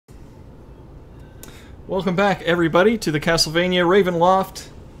Welcome back, everybody, to the Castlevania Ravenloft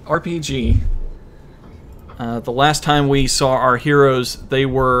RPG. The last time we saw our heroes, they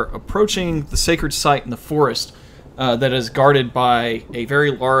were approaching the sacred site in the forest that is guarded by a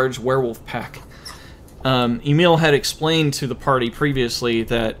very large werewolf pack. Emil had explained to the party previously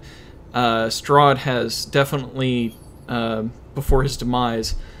that Strahd has definitely, before his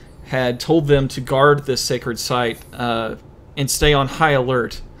demise, had told them to guard this sacred site and stay on high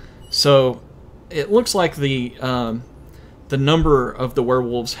alert. So it looks like the number of the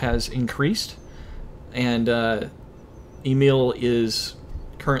werewolves has increased, and Emil is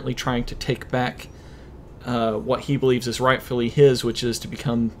currently trying to take back what he believes is rightfully his, which is to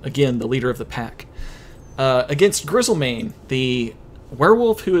become, again, the leader of the pack. Against Grizzlemane, the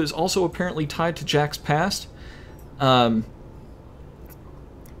werewolf who is also apparently tied to Jack's past. The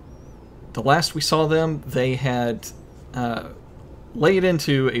last we saw them, they had laid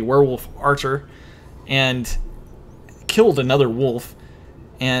into a werewolf archer and killed another wolf,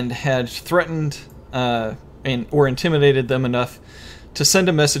 and had threatened or intimidated them enough to send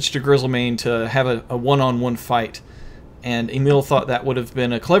a message to Grizzlemane to have a one-on-one fight. And Emil thought that would have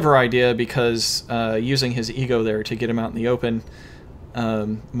been a clever idea because using his ego there to get him out in the open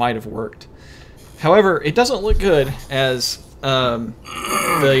might have worked. However, it doesn't look good, as the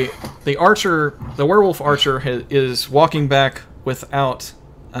werewolf archer is walking back without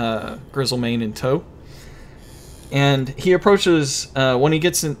Grizzlemane in tow. And he approaches, when he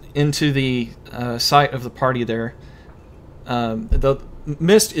gets into the sight of the party there, the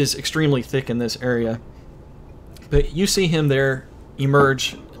mist is extremely thick in this area, but you see him there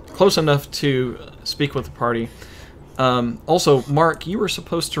emerge close enough to speak with the party. Also, Mark, you were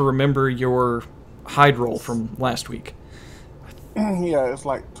supposed to remember your hide roll from last week. Yeah, it's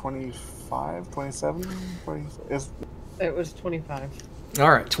like 25, 27, 20, It was 25.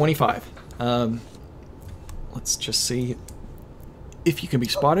 Alright, 25. Let's just see if you can be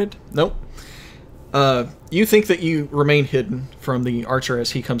spotted. Nope. You think that you remain hidden from the archer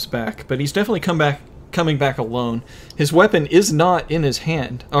as he comes back, but he's definitely coming back alone. His weapon is not in his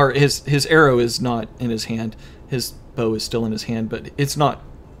hand, or his arrow is not in his hand. His bow is still in his hand, but it's not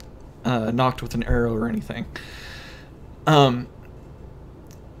knocked with an arrow or anything.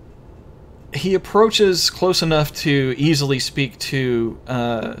 He approaches close enough to easily speak to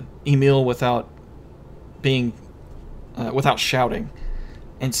Emil without shouting,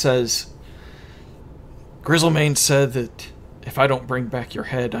 and says, "Grizzlemane said that if I don't bring back your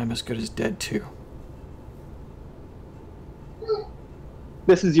head, I'm as good as dead too."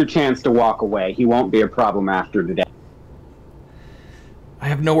 This is your chance to walk away. He won't be a problem after today. I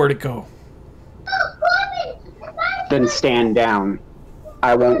have nowhere to go. Then stand down.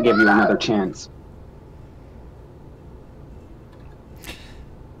 I won't give you another chance.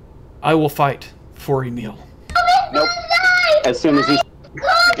 I will fight for Emil. Nope. As soon as he...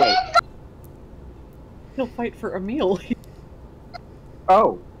 Wait. He'll fight for Emil.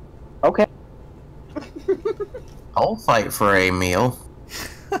 Oh. Okay. I'll fight for a meal.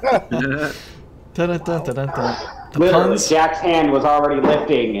 The Literally, puns. Jack's hand was already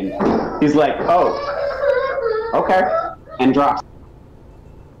lifting, and he's like, oh. Okay. And drops.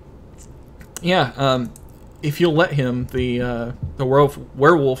 Yeah, if you'll let him, the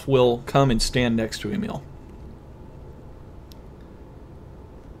werewolf will come and stand next to Emil.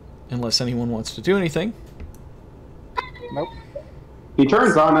 Unless anyone wants to do anything. Nope. He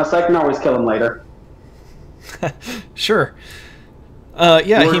turns on us. I can always kill him later. Sure.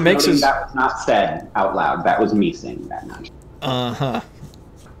 Yeah, he makes his... That was not said out loud. That was me saying that. Not... Uh-huh.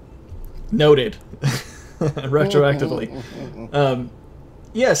 Noted. Retroactively.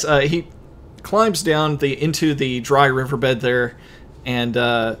 Yes, he climbs down into the dry riverbed there and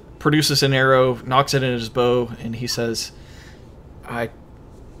produces an arrow, knocks it in his bow, and he says,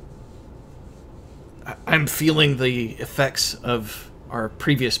 I'm feeling the effects of our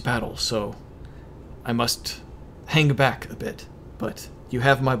previous battle, so I must hang back a bit, but you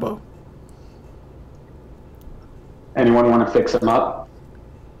have my bow. Anyone want to fix him up?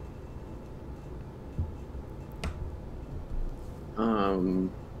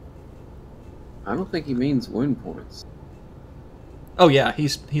 I don't think he means wound points. Oh yeah,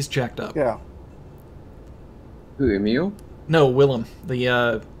 he's jacked up. Yeah. Who, Emil? No, Willem,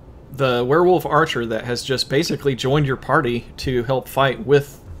 the werewolf archer that has just basically joined your party to help fight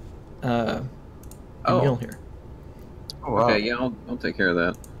with Emil here. Oh, wow. Okay, yeah, I'll take care of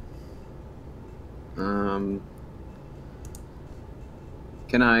that.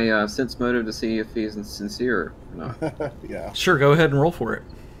 Can I sense motive to see if he's sincere or not? Yeah. Sure, go ahead and roll for it.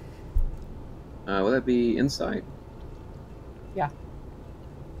 Will that be insight? Yeah.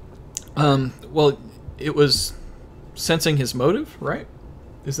 Well, it was sensing his motive, right?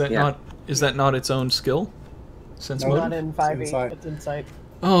 Is that Yeah. not its own skill? Sense No. motive? Not in 5e. Insight. It's insight.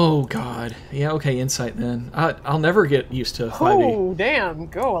 Oh God. Yeah. Okay. Insight then. I'll never get used to 5e. Oh, damn.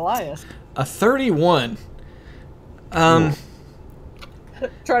 Go, Elias. A 31. Try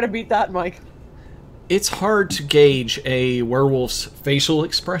to beat that, Mike. It's hard to gauge a werewolf's facial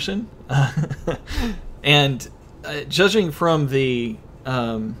expression, and judging from the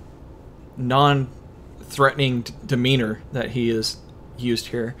non-threatening demeanor that he has used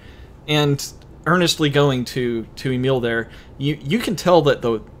here, and earnestly going to Emil there, you can tell that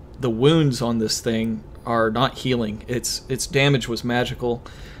the wounds on this thing are not healing. Its damage was magical.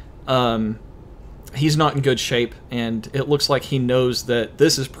 He's not in good shape, and it looks like he knows that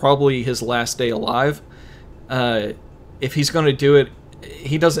this is probably his last day alive. If he's going to do it,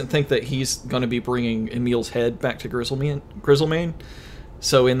 he doesn't think that he's going to be bringing Emil's head back to Grizzlemane.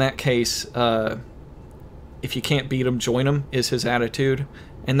 So in that case, if you can't beat him, join him, is his attitude.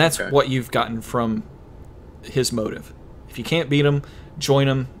 And that's what you've gotten from his motive. If you can't beat him, join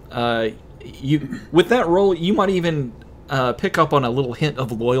him. With that roll, you might even pick up on a little hint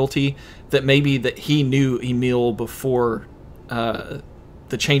of loyalty that maybe that he knew Emil before the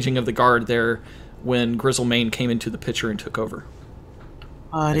changing of the guard there when Grizzlemane came into the picture and took over.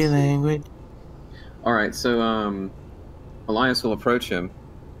 Body language. All right, so Elias will approach him,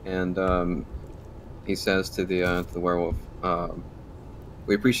 and he says to the werewolf,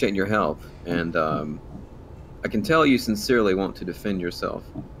 "We appreciate your help, and I can tell you sincerely want to defend yourself.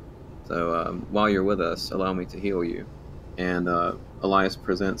 So while you're with us, allow me to heal you." And Elias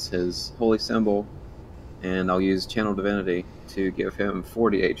presents his holy symbol, and I'll use Channel Divinity to give him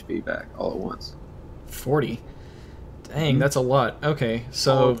 40 HP back all at once. 40? Dang, that's a lot. Okay,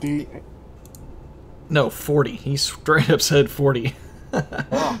 so... No, 40. He straight up said 40.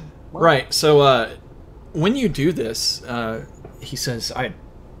 Right, so when you do this, he says, "I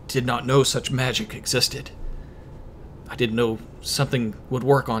did not know such magic existed. I didn't know something would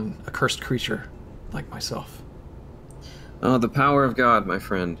work on a cursed creature like myself." The power of God, my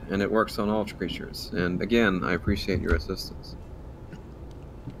friend, and it works on all creatures. And again, I appreciate your assistance.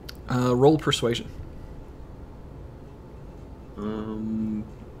 Roll persuasion.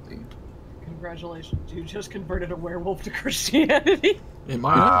 Congratulations, you just converted a werewolf to Christianity. It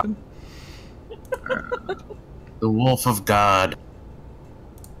might happen. The Wolf of God.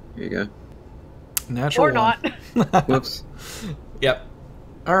 Here you go. Natural Or not. Whoops. Yep.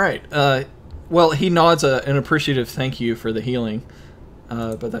 All right. Well, he nods an appreciative thank you for the healing,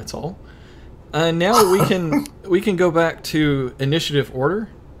 but that's all. Now we can go back to initiative order.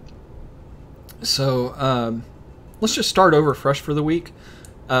 So let's just start over fresh for the week,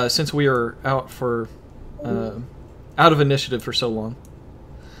 since we are out of initiative for so long.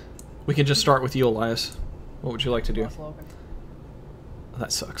 We can just start with you, Elias. What would you like to do?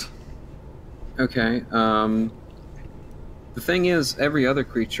 That sucks. Okay. The thing is, every other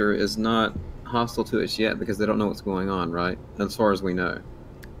creature is not hostile to us yet because they don't know what's going on, right? As far as we know.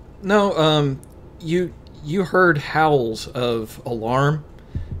 No, you heard howls of alarm,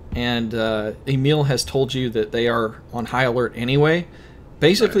 and Emil has told you that they are on high alert anyway.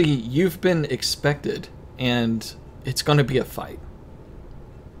 Basically, you've been expected, and it's going to be a fight.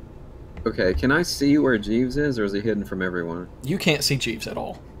 Okay, can I see where Jeeves is, or is he hidden from everyone? You can't see Jeeves at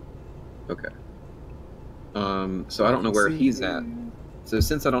all. Okay. So I don't know where he's at. So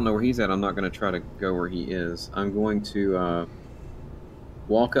since I don't know where he's at, I'm not going to try to go where he is. I'm going to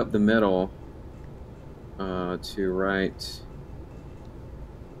walk up the middle to right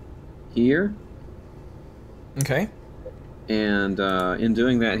here. Okay. And in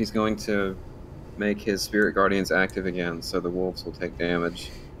doing that, he's going to make his Spirit Guardians active again, so the wolves will take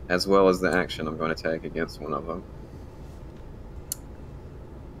damage, as well as the action I'm going to take against one of them.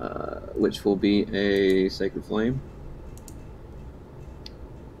 Which will be a Sacred Flame.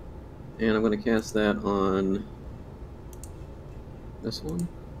 And I'm going to cast that on this one.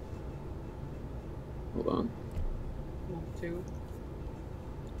 Hold on. 2.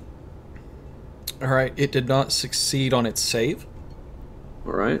 Alright, it did not succeed on its save.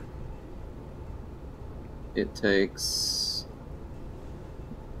 Alright. It takes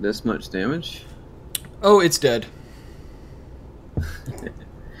this much damage. Oh, it's dead.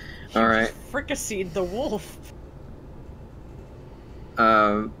 Alright. Fricasseed the wolf.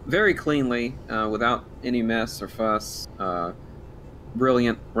 Very cleanly, without any mess or fuss.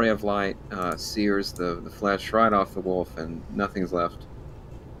 Brilliant ray of light sears the flesh right off the wolf, and nothing's left.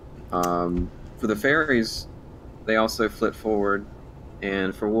 For the fairies, they also flit forward,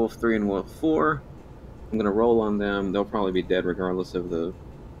 and for Wolf 3 and Wolf 4, I'm going to roll on them. They'll probably be dead regardless of the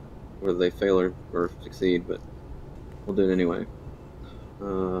whether they fail or succeed, but we'll do it anyway.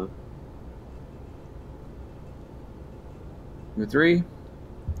 Number 3.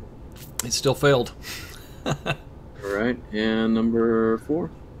 It still failed. All right, and number 4.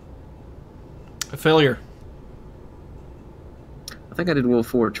 A failure. I think I did Wolf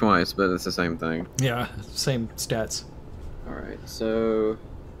 4 twice, but it's the same thing. Yeah, same stats. All right, so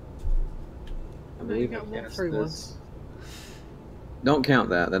I No, you believe got I Wolf cast 3 this. once. Don't count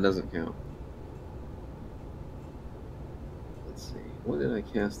that. That doesn't count. Let's see. What did I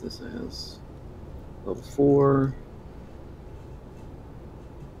cast this as? Level 4.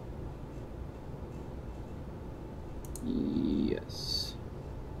 Yes.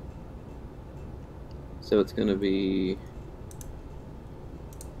 So it's going to be...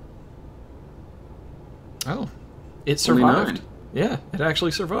 Oh, it 29. survived. Yeah, it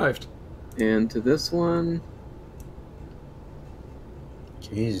actually survived. And to this one,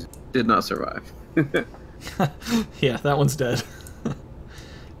 Jeez. did not survive. Yeah, that one's dead. The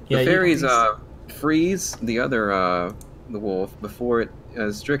you- fairies freeze the other the wolf before it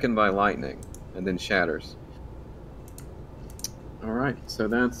is stricken by lightning and then shatters. All right, so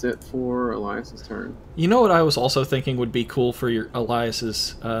that's it for Elias's turn. You know what I was also thinking would be cool for your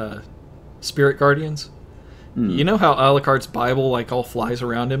Elias's spirit guardians? You know how Alucard's Bible like all flies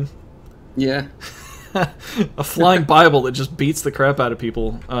around him? Yeah. A flying Bible that just beats the crap out of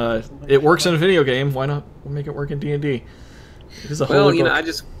people. It works in a video game. Why not make it work in D&D? It is a Well, holy you know,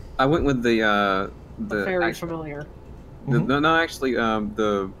 book. I went with The very familiar. No, actually,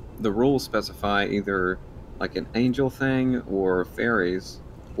 the rules specify either like an angel thing or fairies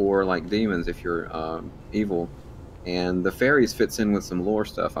or like demons if you're evil, and the fairies fits in with some lore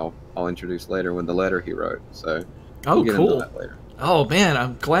stuff I'll introduce later with the letter he wrote. So Oh, we'll get into cool. that later. Oh, man,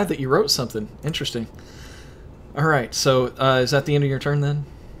 I'm glad that you wrote something. Interesting. All right, so is that the end of your turn then?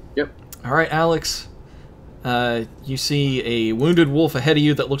 Yep. All right, Alex. You see a wounded wolf ahead of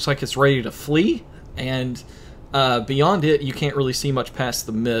you that looks like it's ready to flee, and beyond it, you can't really see much past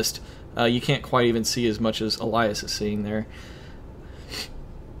the mist. You can't quite even see as much as Elias is seeing there.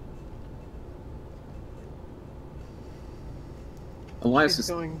 Elias She's is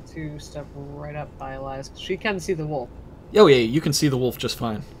going to step right up by Elias. 'Cause she can see the wolf. Oh, yeah, you can see the wolf just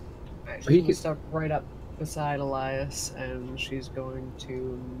fine. Right, she's He going to could- step right up beside Elias, and she's going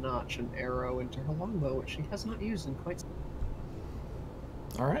to notch an arrow into her longbow, which she has not used in quite some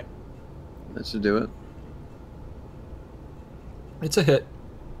All right. that should do it. It's a hit.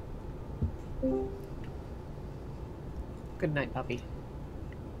 Good night, puppy.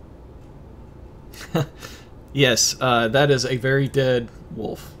 Yes, that is a very dead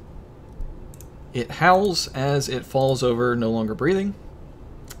wolf. It howls as it falls over, no longer breathing.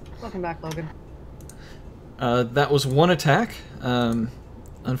 Welcome back, Logan. That was one attack.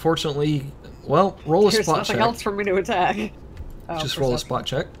 Unfortunately, well, roll a There's spot nothing check. a for me to attack. Oh, Just roll a perception. spot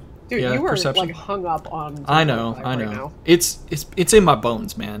check. Dude, Yeah, you were perception. like hung up on. I know, 2.5 I know. Right now. It's in my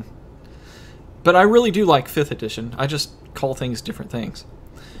bones, man. But I really do like 5th edition. I just call things different things.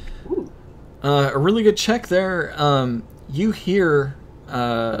 Ooh. A really good check there. You hear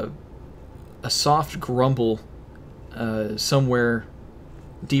a soft grumble somewhere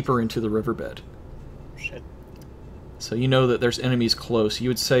deeper into the riverbed. Shit. So you know that there's enemies close. You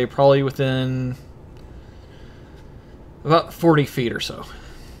would say probably within about 40 feet or so.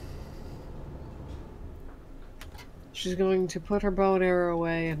 She's going to put her bow and arrow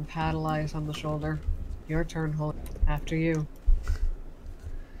away and pat Elias on the shoulder. Your turn, Holy. After you.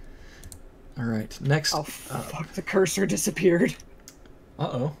 All right, next. Oh, fuck, the cursor disappeared.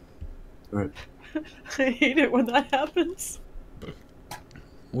 Uh-oh. Right. I hate it when that happens.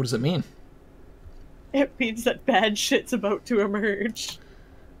 What does it mean? It means that bad shit's about to emerge.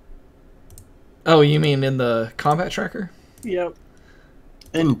 Oh, you mean in the combat tracker? Yep.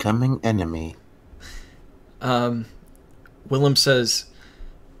 Incoming enemy. Willem says,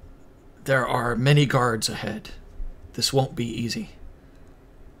 there are many guards ahead. This won't be easy.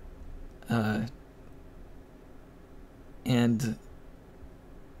 And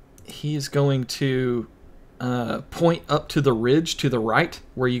he is going to point up to the ridge to the right,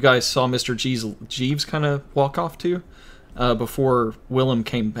 where you guys saw Mr. Jeeves kind of walk off to before Willem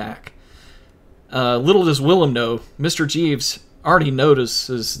came back. Little does Willem know, Mr. Jeeves already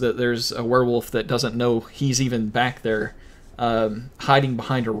notices that there's a werewolf that doesn't know he's even back there, hiding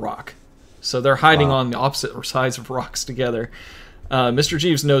behind a rock. So they're hiding on the opposite sides of rocks together. Mr.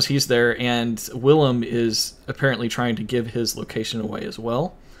 Jeeves knows he's there, and Willem is apparently trying to give his location away as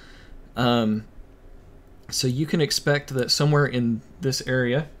well. So you can expect that somewhere in this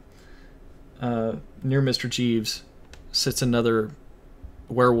area, near Mr. Jeeves, sits another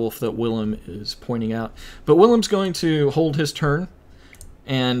werewolf that Willem is pointing out. But Willem's going to hold his turn.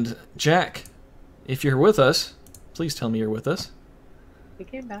 And Jack, if you're with us, please tell me you're with us. He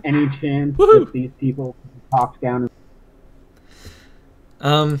came back. Any chance Woohoo! that these people talk down?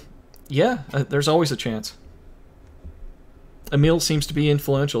 Yeah, there's always a chance. Emil seems to be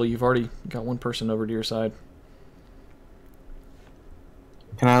influential. You've already got one person over to your side.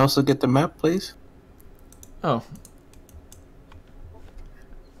 Can I also get the map, please? Oh,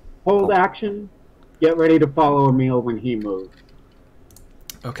 Hold action. Get ready to follow Emil when he moves.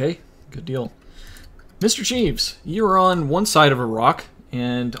 okay. Good deal. Mr. Jeeves, you are on one side of a rock,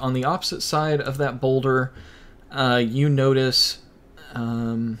 and on the opposite side of that boulder, you notice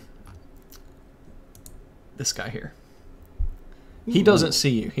this guy here. He doesn't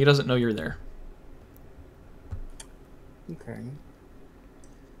see you. He doesn't know you're there. Okay.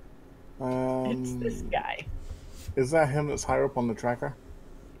 It's this guy. Is that him that's higher up on the tracker?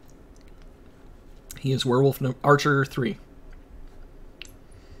 He is Werewolf Archer 3.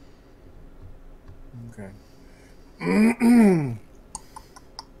 Okay.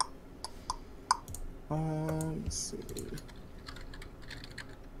 Let's see.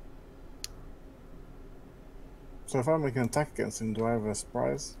 So if I make an attack against him, do I have a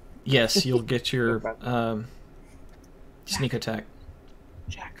surprise? Yes, you'll get your sneak attack.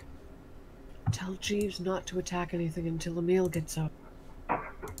 Jack, tell Jeeves not to attack anything until Emil gets up.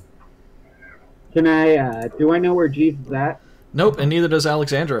 Can I, do I know where Jeeves is at? Nope, and neither does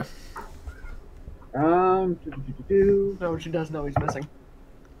Alexandra. No, she does know he's missing.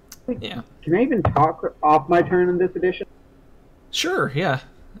 Yeah. Can I even talk off my turn in this edition? Sure, yeah.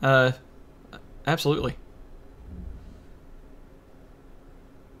 Absolutely.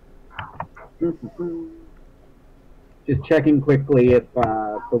 Just checking quickly if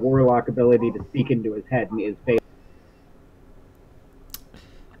the warlock ability to speak into his head is based.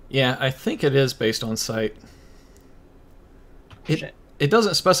 Yeah, I think it is based on sight. Shit. It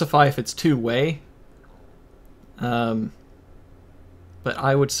doesn't specify if it's two-way, but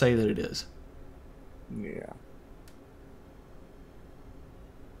I would say that it is. Yeah.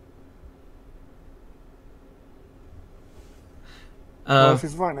 Well, if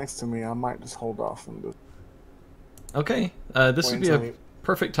he's right next to me, I might just hold off and just... Okay, this Wait would be until a he-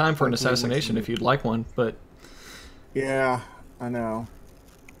 perfect time for an wait until he wakes assassination up. if you'd like one, but... Yeah, I know.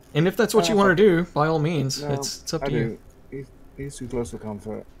 And if that's what you want to do, by all means, No, it's up I to you. do. He's too close for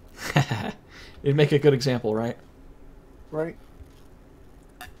comfort. It'd make a good example, right? Right?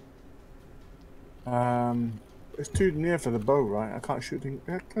 It's too near for the bow, right? I can't shoot him.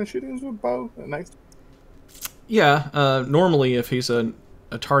 Can I shoot him with a bow? Next. Yeah, normally if he's a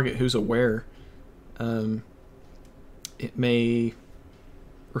target who's aware, it may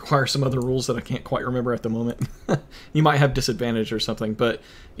require some other rules that I can't quite remember at the moment. You might have disadvantage or something, but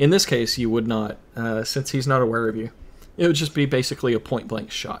in this case you would not, since he's not aware of you. It would just be basically a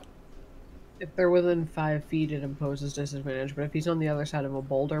point-blank shot. If they're within 5 feet, it imposes disadvantage. But if he's on the other side of a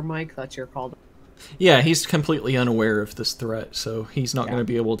boulder, Mike, that's your call. Yeah, he's completely unaware of this threat, so he's not going to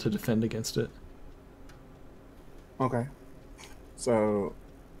be able to defend against it. Okay. So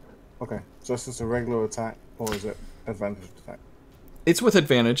it's just a regular attack, or is it advantage attack? It's with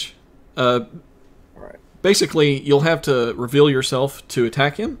advantage. Alright. Basically, you'll have to reveal yourself to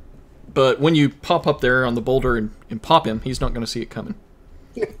attack him, but when you pop up there on the boulder and pop him, he's not going to see it coming.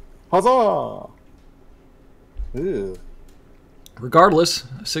 Huzzah! Ew. Regardless,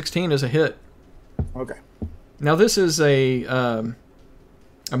 16 is a hit. Okay. Now this is a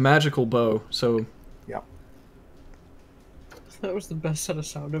magical bow, so Yeah. That was the best set of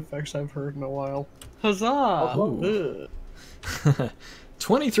sound effects I've heard in a while. Huzzah! Ooh.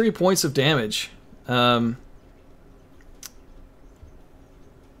 23 points of damage. Let's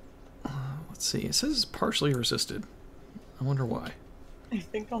see. It says it's partially resisted. I wonder why. I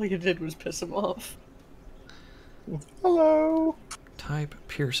think all you did was piss him off. Hello. Type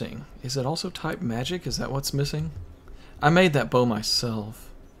piercing. Is it also type magic? Is that what's missing? I made that bow myself.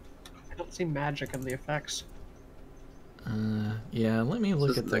 I don't see magic in the effects. Yeah, let me look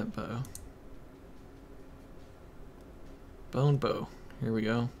This at is that bow. Bone bow. Here we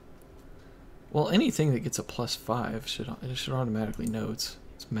go. Well, anything that gets a +5 should automatically know it's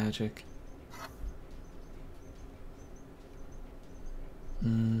magic.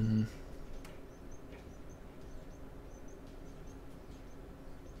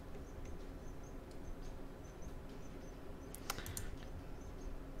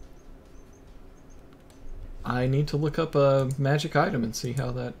 I need to look up a magic item and see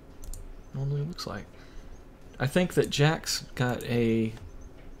how that normally looks like. I think that Jack's got a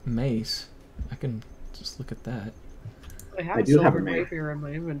mace. I can just look at that. I have I a do have a silver mace. rapier in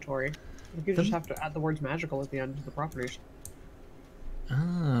my inventory. You just have to add the words magical at the end of the properties.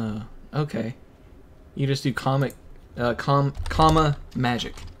 Ah, okay. You just do comma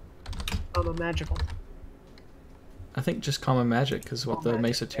magic. Magical. I think just comma magic is what Oh, the magic,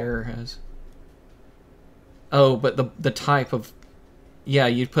 Mace of yeah. Terror has. Oh, but the type of... Yeah,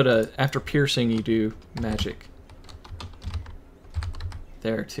 you put after piercing, you do magic.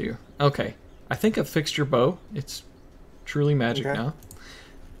 There, too. Okay. I think I've fixed your bow. It's truly magic Okay. now.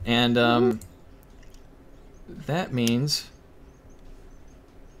 And, that means...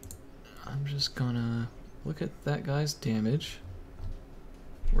 I'm just gonna look at that guy's damage.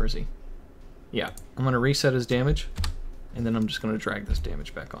 Where is he? Yeah, I'm gonna reset his damage, and then I'm just gonna drag this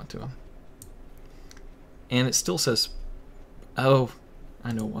damage back onto him. And it still says... Oh,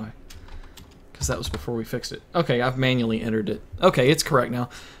 I know why. Because that was before we fixed it. Okay, I've manually entered it. Okay, it's correct now.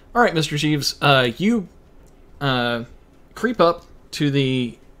 Alright, Mr. Jeeves, you creep up to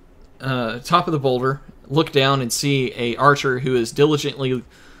the top of the boulder, look down and see a archer who is diligently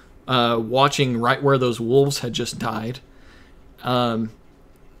watching right where those wolves had just died.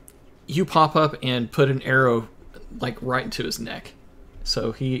 You pop up and put an arrow like right into his neck.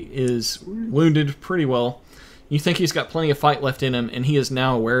 So he is wounded pretty well. You think he's got plenty of fight left in him, and he is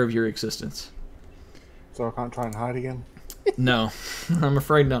now aware of your existence. So I can't try and hide again? No, I'm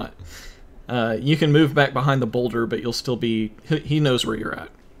afraid not. You can move back behind the boulder, but you'll still be... He knows where you're at.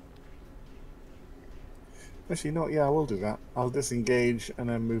 Actually, you know what? Yeah, I will do that. I'll disengage and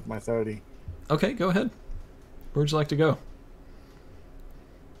then move my 30. Okay, go ahead. Where would you like to go?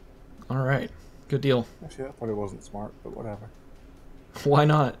 Alright, good deal. Actually, that probably wasn't smart, but whatever. Why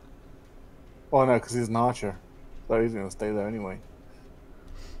not? Oh, no, because he's an archer. So he's going to stay there anyway.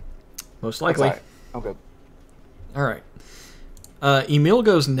 Most likely. That's all right. I'm good. Alright. Emil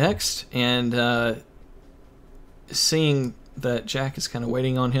goes next, and seeing that Jack is kind of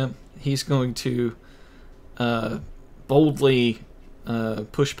waiting on him, he's going to boldly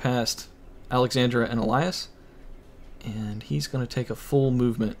push past Alexandra and Elias, and he's going to take a full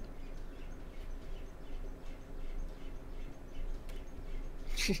movement.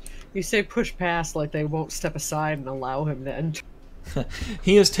 You say push past like they won't step aside and allow him to enter.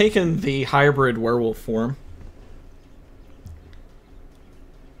 He has taken the hybrid werewolf form,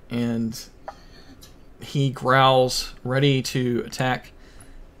 and he growls, ready to attack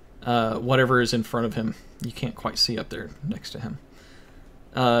whatever is in front of him. You can't quite see up there next to him.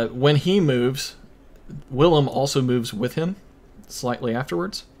 When he moves, Willem also moves with him slightly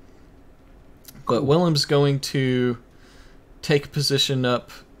afterwards. But Willem's going to take position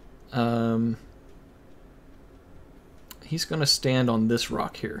up. He's going to stand on this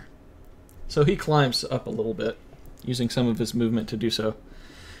rock here. So he climbs up a little bit, using some of his movement to do so.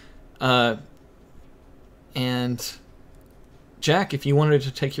 And Jack, if you wanted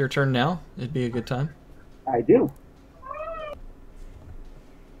to take your turn now, it'd be a good time. I do.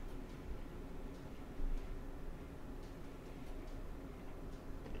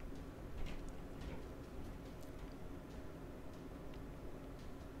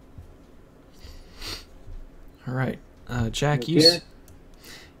 All right, Jack, Here?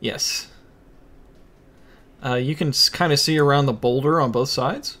 Yes. You can kind of see around the boulder on both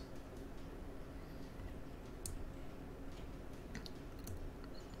sides.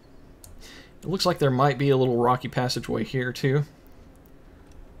 It looks like there might be a little rocky passageway here too,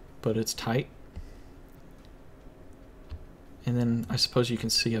 but it's tight. And then I suppose you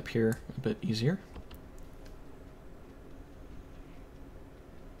can see up here a bit easier.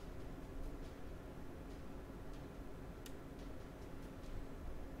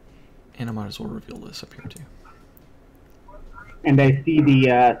 And I might as well reveal this up here too. And I see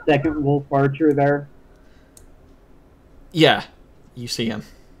the second wolf archer there. Yeah, you see him.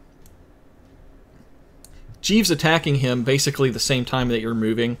 Jeeves attacking him basically the same time that you're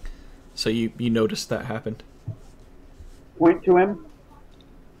moving, so you noticed that happened. Point to him.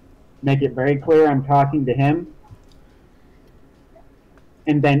 Make it very clear I'm talking to him.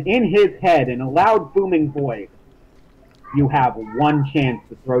 And then in his head, in a loud booming voice, you have one chance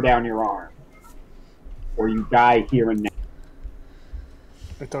to throw down your arm, or you die here and now.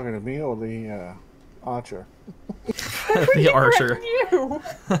 Are you talking to me or the archer? The archer. You.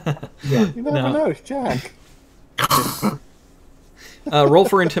 You never know, it's Jack. Roll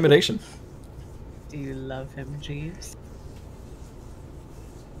for intimidation. Do you love him, Jeeves?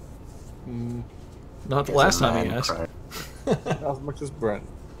 Not the last time he Man asked. cry. Not as much as Brent.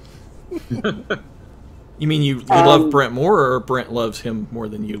 You mean you love Brent more, or Brent loves him more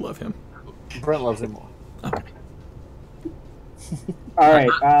than you love him? Brent loves him more. Okay. All right.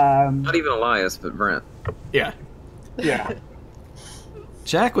 Not even Elias, but Brent. Yeah. Yeah.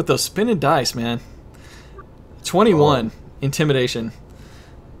 Jack with those spinning dice, man. 21 intimidation.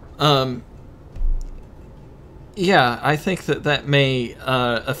 Yeah, I think that may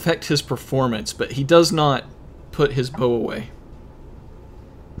affect his performance, but he does not put his bow away.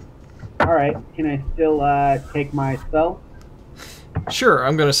 All right. Can I still take my spell? Sure,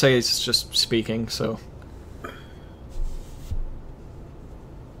 I'm going to say it's just speaking, so...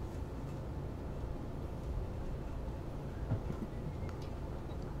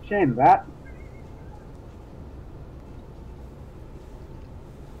 Shame that.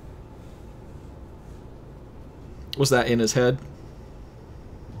 Was that in his head?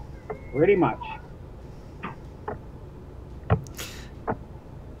 Pretty much.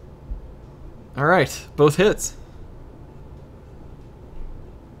 All right, both hits.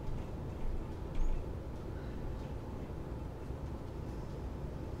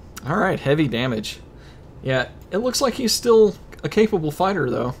 All right, heavy damage. Yeah, it looks like he's still a capable fighter,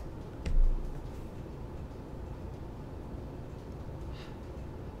 though.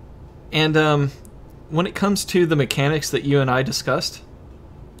 And when it comes to the mechanics that you and I discussed,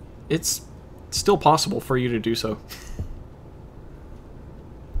 it's still possible for you to do so.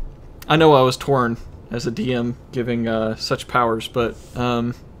 I know I was torn as a DM giving such powers, but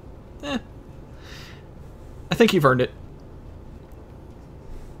I think you've earned it.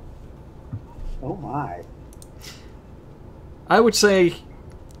 Oh my. I would say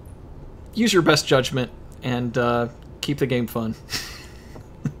use your best judgment and keep the game fun.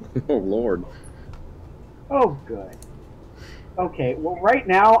 Oh, Lord. Oh, good. Okay, well, right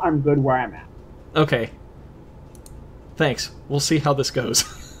now I'm good where I'm at. Okay. Thanks. We'll see how this goes.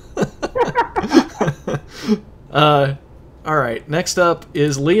 Alright, next up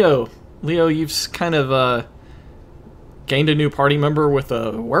is Leo. Leo, you've kind of gained a new party member with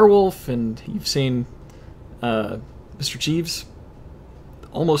a werewolf, and you've seen Mr. Jeeves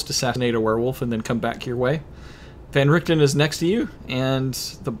almost assassinate a werewolf and then come back your way. Van Richten is next to you, and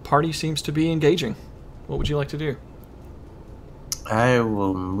the party seems to be engaging. What would you like to do? I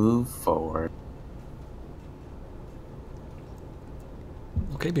will move forward.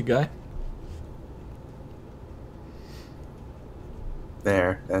 Okay, big guy.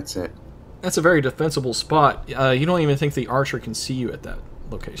 There, that's it. That's a very defensible spot. You don't even think the archer can see you at that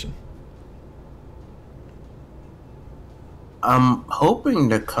location. I'm hoping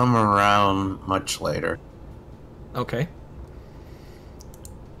to come around much later. Okay.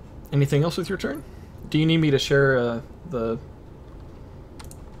 Anything else with your turn? Do you need me to share the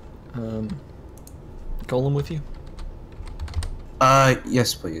golem with you?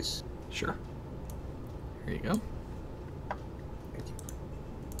 Yes, please. Sure. Here you go. Thank you.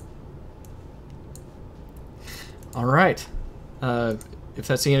 All right. If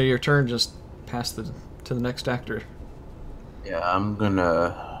that's the end of your turn, just pass to the next actor. Yeah, I'm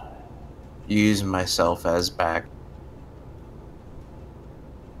gonna use myself as back.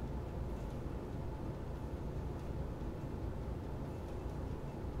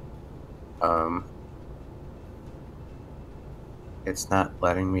 It's not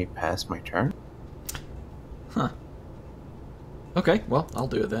letting me pass my turn. Huh. Okay, well, I'll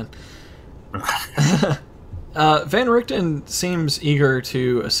do it then. Van Richten seems eager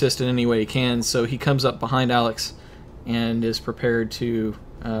to assist in any way he can, so he comes up behind Alex and is prepared to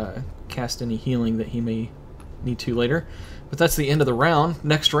cast any healing that he may need to later. But that's the end of the round.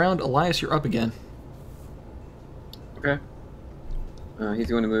 Next round, Elias, you're up again. Okay. He's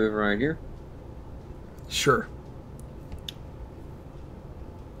going to move right here. Sure.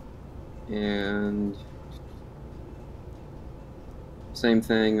 And same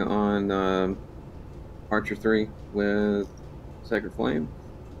thing on Archer 3 with Sacred Flame.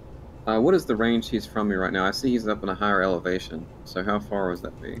 What is the range he's from me right now? I see he's up in a higher elevation. So how far would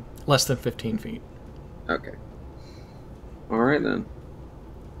that be? Less than 15 feet. Okay. Alright then.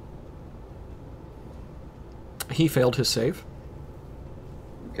 He failed his save.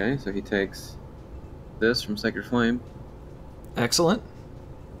 Okay, so he takes this from Sacred Flame. Excellent.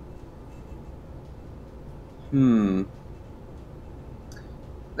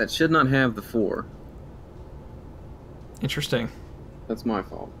 That should not have the 4. Interesting. That's my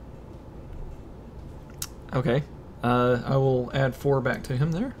fault. Okay. I will add 4 back to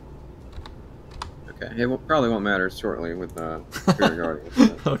him there. Okay, it probably won't matter shortly with Spirit Guardian.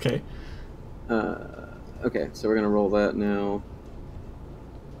 So. Okay. Okay, so we're going to roll that now.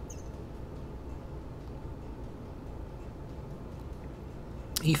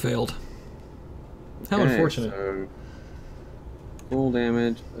 He failed. How Okay, unfortunate. So full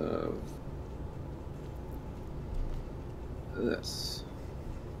damage of this.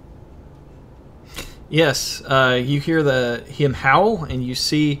 Yes, you hear him howl, and you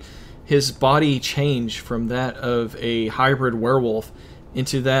see his body change from that of a hybrid werewolf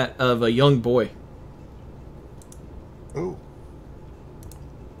into that of a young boy. Ooh.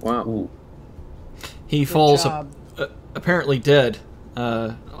 Wow. Ooh. He Good falls job. apparently dead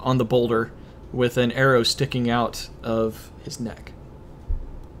on the boulder with an arrow sticking out of his neck.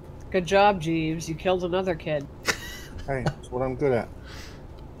 Good job, Jeeves. You killed another kid. Hey, that's what I'm good at.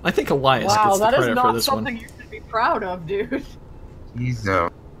 I think Elias Wow, gets the that is credit for not this something one. you should be proud of, dude.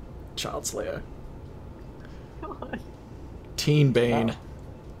 Jeez, Child Slayer. God. Teen Bane.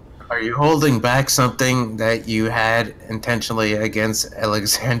 Are you holding back something that you had intentionally against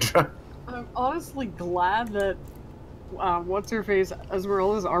Alexandra? I'm honestly glad that what's her face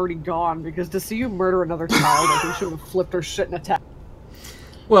Esmeralda's already gone, because to see you murder another child, I think she would have flipped her shit and attacked.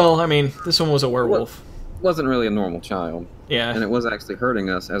 Well, I mean, this one was a werewolf. Wasn't really a normal child, Yeah. and it was actually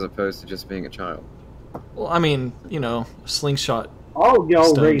hurting us as opposed to just being a child. Well, I mean, you know, slingshot. Oh, yo,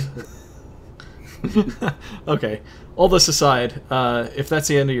 Stunned. racist. Okay. All this aside, if that's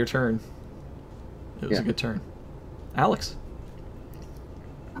the end of your turn, it was a Yeah. good turn. Alex.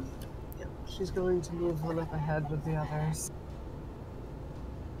 She's going to move one up ahead with the others.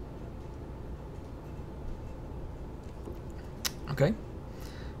 Okay.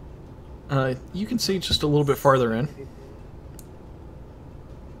 You can see just a little bit farther in.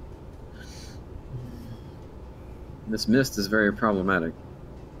 This mist is very problematic.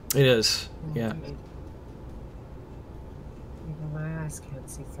 It is. Yeah. Even my eyes can't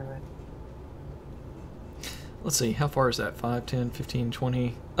see through it. Let's see. How far is that? 5, 10, 15,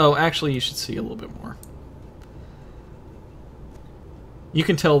 20. Oh, actually, you should see a little bit more. You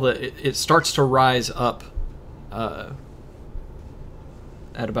can tell that it starts to rise up at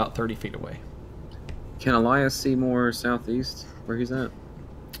about 30 feet away. Can Elias see more southeast where he's at?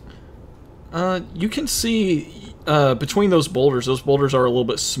 You can see between those boulders. Those boulders are a little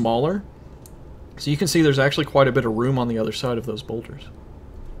bit smaller. So you can see there's actually quite a bit of room on the other side of those boulders.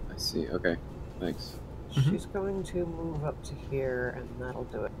 I see. Okay. Thanks. She's going to move up to here, and that'll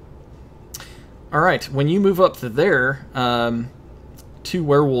do it. Alright, when you move up to there, 2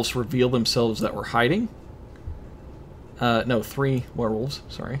 werewolves reveal themselves that were hiding. No, 3 werewolves,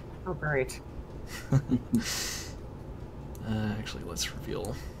 sorry. Oh, great. Actually, let's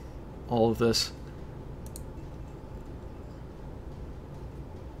reveal all of this.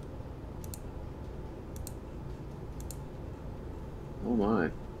 Oh my.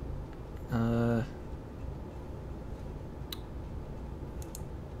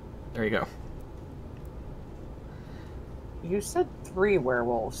 There you go. You said 3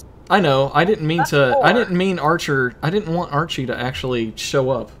 werewolves. I know. I didn't mean That's to. 4. I didn't mean Archer. I didn't want Archie to actually show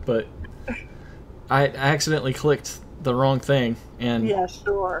up, but I accidentally clicked the wrong thing, and Yeah,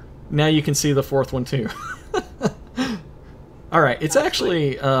 sure. now you can see the 4th one too. All right, it's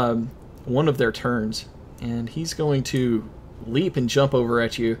actually one of their turns, and he's going to leap and jump over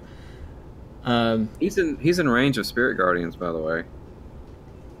at you. He's in range of spirit guardians, by the way.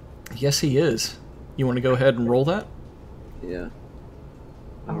 Yes, he is. You want to go ahead and roll that? Yeah.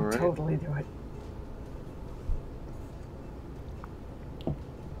 I'll Alright. totally do it.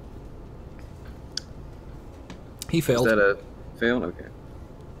 He Is failed. that a failed? Okay.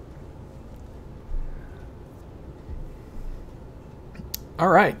 All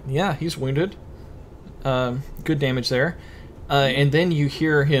right, yeah, he's wounded. Good damage there. And then you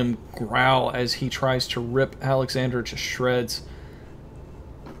hear him growl as he tries to rip Alexander to shreds.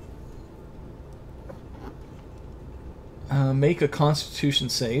 Make a Constitution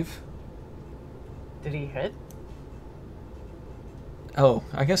save. Did he hit? Oh,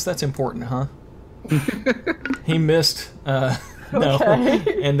 I guess that's important, huh? He missed. No.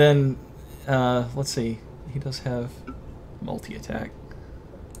 Okay. And then, let's see. He does have multi-attack.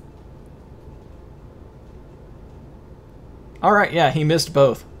 All right, yeah, he missed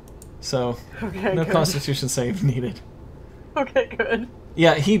both. So, Okay, no good. Constitution save needed. Okay, good.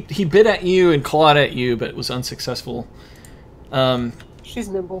 Yeah, he bit at you and clawed at you, but was unsuccessful. She's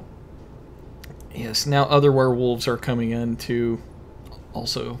nimble. Yes, now other werewolves are coming in to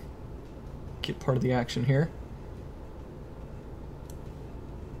also get part of the action here.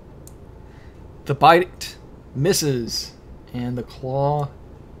 The bite misses, and the claw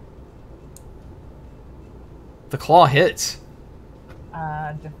hits.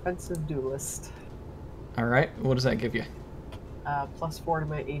 Defensive duelist. All right, what does that give you? +4 to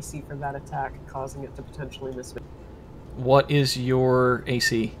my AC for that attack, causing it to potentially miss me. What is your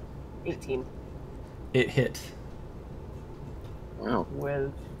AC? 18 It hit. Wow.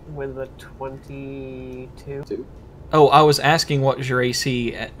 with a 22. Oh, I was asking what is your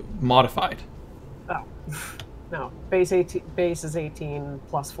AC modified? Oh. No. Base 18. Base is 18.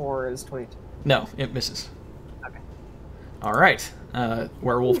 Plus 4 is 22. No, it misses. Okay. All right.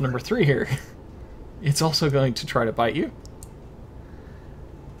 Werewolf number 3 here. It's also going to try to bite you.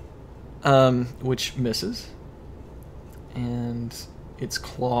 Which misses. And its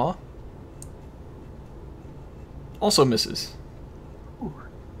claw also misses. All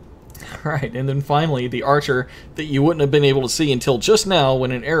right, and then finally the archer that you wouldn't have been able to see until just now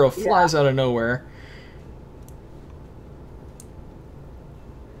when an arrow flies out of nowhere.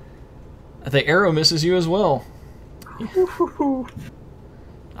 The arrow misses you as well.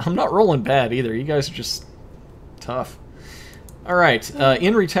 I'm not rolling bad either. You guys are just tough. All right,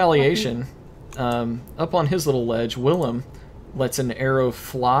 in retaliation, up on his little ledge, Willem lets an arrow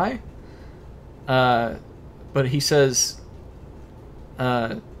fly, but he says,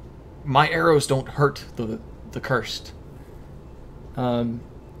 my arrows don't hurt the cursed.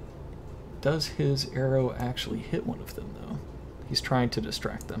 Does his arrow actually hit one of them, though? He's trying to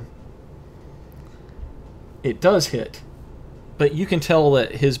distract them. It does hit, but you can tell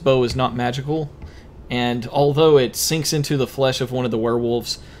that his bow is not magical, and although it sinks into the flesh of one of the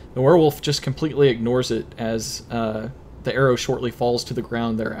werewolves, the werewolf just completely ignores it as the arrow shortly falls to the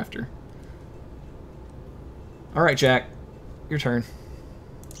ground thereafter. All right, Jack, your turn.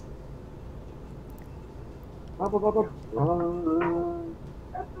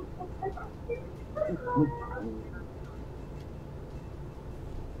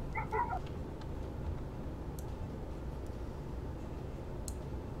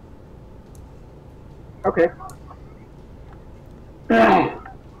 Okay.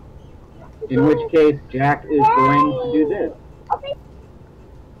 In which case, Jack is going to do this.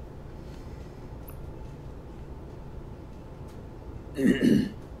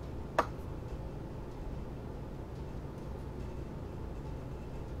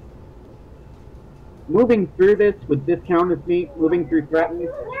 Moving through this, would this count as me moving through threatened?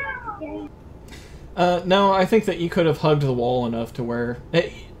 No, I think that you could have hugged the wall enough to where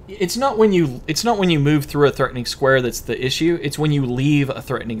it's not when you move through a threatening square that's the issue. It's when you leave a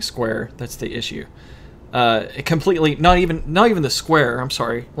threatening square that's the issue. Completely, not even the square. I'm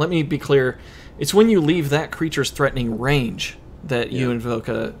sorry. Let me be clear. It's when you leave that creature's threatening range that you invoke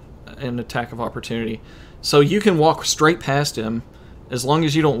an attack of opportunity. So you can walk straight past him as long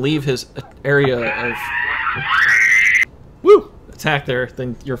as you don't leave his area of attack there.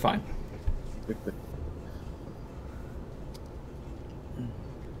 Then you're fine.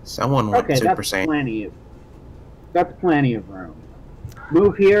 Someone went Okay, Super that's Saiyan. that's plenty of room.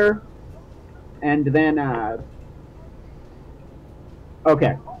 Move here, and then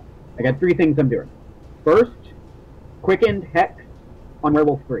okay. I got 3 things I'm doing. First, quickened hex on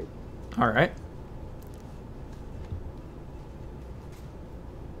Werewolf 3. All right.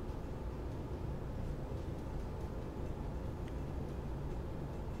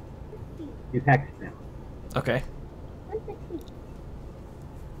 He's hexed now. Okay.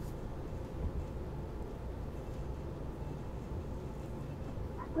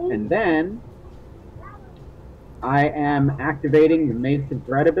 And then I am activating the Mace of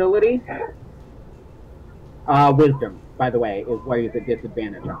Dread ability. Wisdom, by the way, is what he's at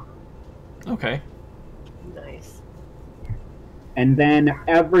disadvantage on. Okay. Nice. And then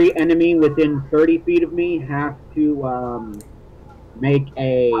every enemy within 30 feet of me has to make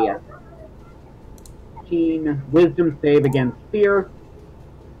a wisdom save against fear.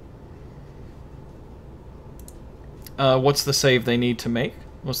 What's the save they need to make?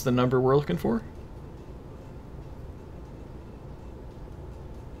 What's the number we're looking for?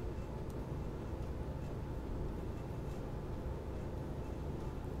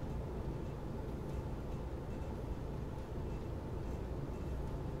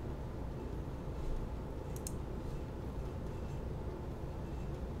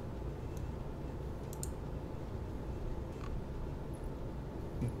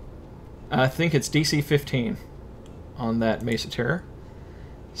 I think it's DC 15 on that Mace of Terror.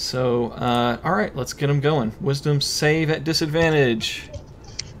 So, alright, let's get them going. Wisdom save at disadvantage.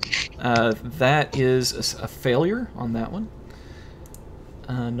 That is a failure on that one.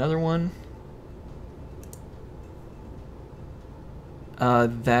 Another one.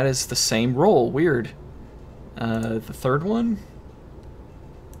 That is the same roll. Weird. The third one.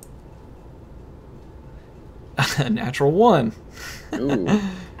 A natural 1. Ooh,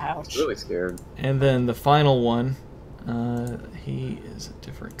 Ouch. really scared. And then the final one, he is a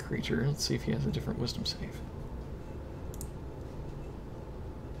different creature. Let's see if he has a different wisdom save.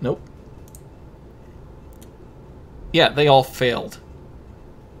 Nope. Yeah, they all failed.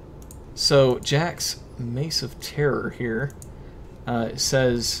 So Jack's Mace of Terror here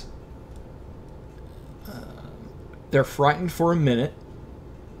says They're frightened for a minute,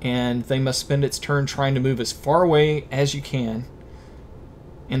 and they must spend its turn trying to move as far away as you can.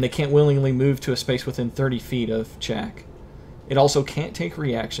 And they can't willingly move to a space within 30 feet of Jack. It also can't take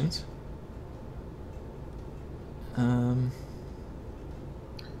reactions.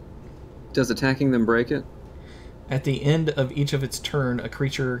 Does attacking them break it? At the end of each of its turn, a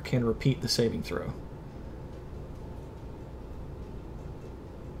creature can repeat the saving throw.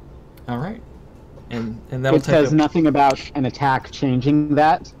 All right. And that'll It says nothing about an attack changing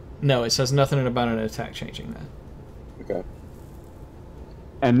that. No, it says nothing about an attack changing that. Okay.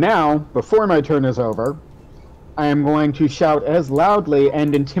 And now, before my turn is over, I am going to shout as loudly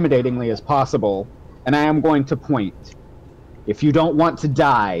and intimidatingly as possible, and I am going to point. If you don't want to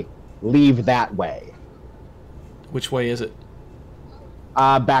die, leave that way. Which way is it?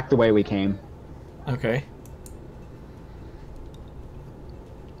 Back the way we came. Okay.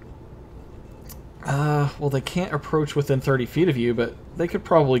 Well, they can't approach within 30 feet of you, but they could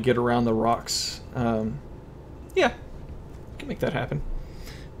probably get around the rocks. Yeah, can make that happen.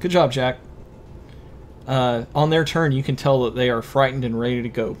 Good job, Jack. On their turn, you can tell that they are frightened and ready to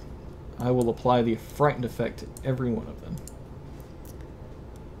go. I will apply the frightened effect to every one of them.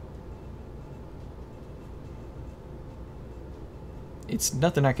 It's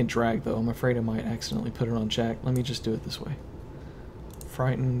nothing I can drag, though. I'm afraid I might accidentally put it on Jack. Let me just do it this way.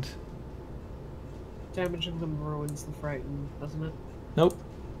 Frightened. Damaging them ruins the frightened, doesn't it? Nope.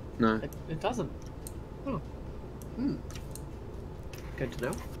 No. It doesn't. Oh. Hmm. Good to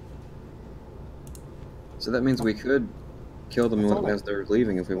know. So that means we could kill them as they're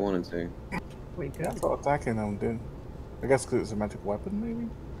leaving if we wanted to. We Yeah, I could. thought attacking them did. I guess because it's a magic weapon, maybe?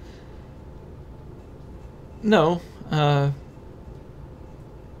 No.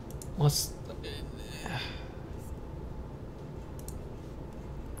 Let's...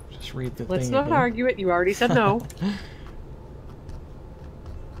 Just read the Let's thing not again. argue it. You already said no.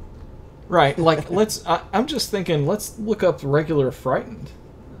 Right, like, let's... I'm just thinking, let's look up regular frightened.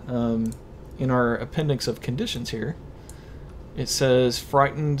 In our appendix of conditions here. It says,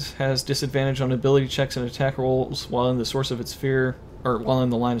 frightened has disadvantage on ability checks and attack rolls while in the source of its fear, or while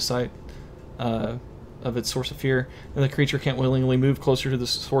in the line of sight of its source of fear, and the creature can't willingly move closer to the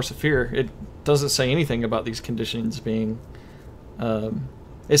source of fear. It doesn't say anything about these conditions being...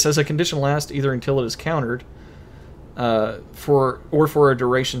 it says a condition lasts either until it is countered, for a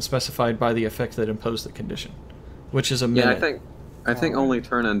duration specified by the effect that imposed the condition, which is a minute. Yeah, I think only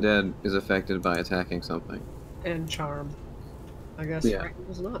turn undead is affected by attacking something. And charm. I guess Yeah. frightened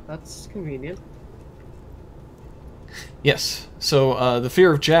is not. That's convenient. Yes. So the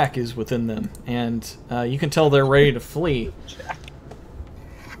fear of Jack is within them, and you can tell they're ready to flee.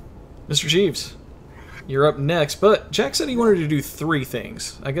 Mr. Jeeves, you're up next. But Jack said he wanted to do 3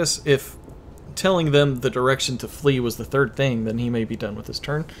 things. I guess if telling them the direction to flee was the 3rd thing, then he may be done with his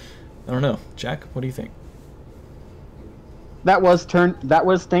turn. I don't know. Jack, what do you think? That was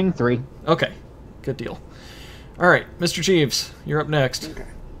thing 3. Okay. Good deal. All right, Mr. Jeeves, you're up next. Okay.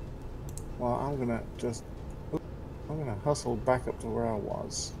 Well, I'm gonna hustle back up to where I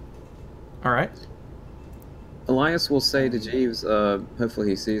was. All right. Elias will say to Jeeves, hopefully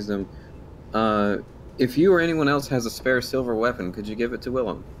he sees them, if you or anyone else has a spare silver weapon, could you give it to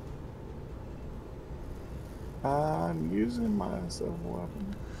Willem? I'm using my silver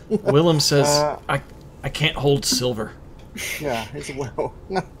weapon. Willem says, I can't hold silver. Yeah, it's a will.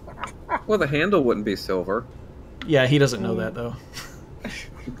 Well, the handle wouldn't be silver. Yeah, he doesn't know that, though.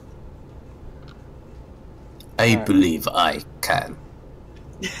 I believe I can.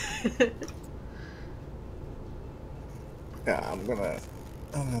 Yeah, I'm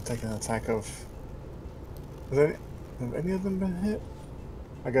gonna take an attack of. Have any of them been hit?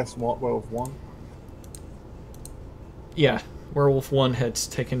 I guess Werewolf 1. Yeah, Werewolf 1 had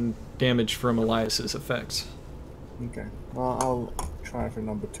taken damage from Elias's effects. Okay. Well, I'll try for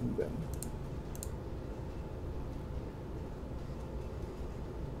number 2 then.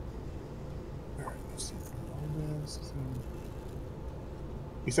 Alright, let's see.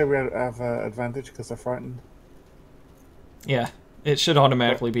 You said we have advantage because they're frightened? Yeah, it should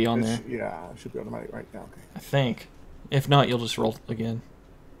automatically be on there, Yeah, it should be automatic right now. Okay. I think. If not, you'll just roll again.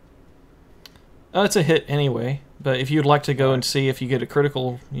 It's a hit anyway, but if you'd like to go and see if you get a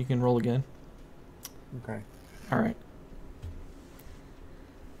critical, you can roll again. Okay. All right.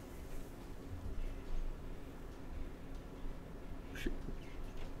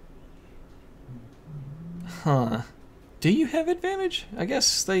 Huh. Do you have advantage? I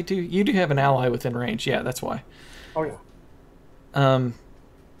guess they do. You do have an ally within range. Yeah, that's why. Oh yeah.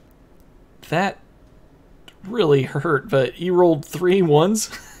 That really hurt, but you rolled 3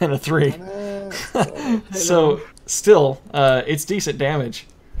 1s and a 3. Still, it's decent damage.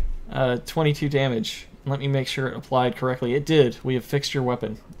 22 damage. Let me make sure it applied correctly. It did. We have fixed your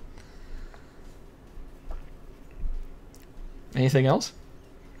weapon. Anything else?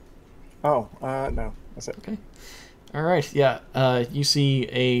 Oh, no. That's it. Okay. All right. Yeah. You see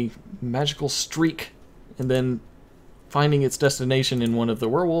a magical streak, and then finding its destination in one of the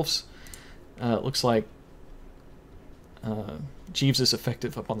werewolves. It looks like Jeeves is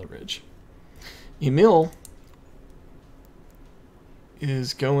effective up on the ridge. Emil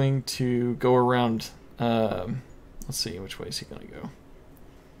is going to go around. Let's see, which way is he going to go?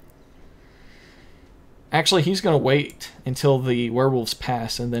 Actually, he's going to wait until the werewolves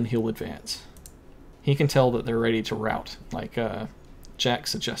pass, and then he'll advance. He can tell that they're ready to rout, like Jack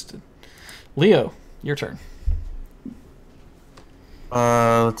suggested. Leo, your turn.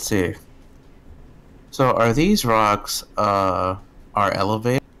 Let's see. So, are these rocks, are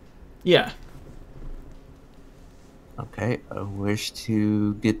elevated? Yeah. Okay, I wish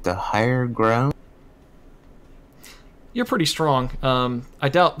to get the higher ground. You're pretty strong. I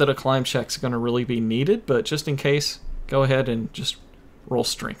doubt that a climb check's going to really be needed, but just in case, go ahead and just roll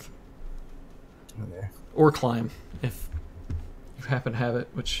strength. Okay. Or climb, if you happen to have it,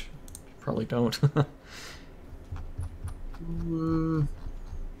 which you probably don't.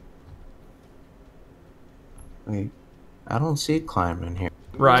 Wait, I don't see climb in here.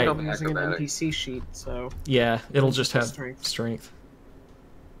 Right. I'm using an Acrobatic. NPC sheet, so Yeah, it'll just have Strength. strength.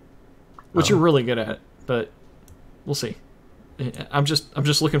 Which Oh. you're really good at, but we'll see. I'm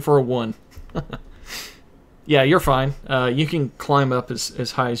just looking for a 1. Yeah, you're fine. You can climb up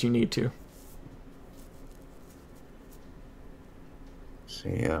as high as you need to.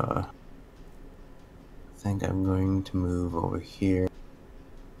 See, I think I'm going to move over here.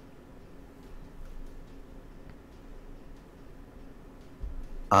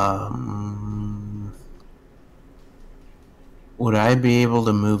 Would I be able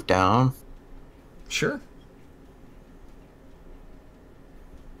to move down? Sure.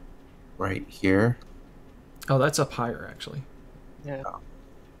 Right here? Oh, that's up higher, actually. yeah.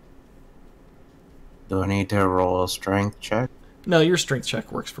 Do I need to roll a strength check? No, your strength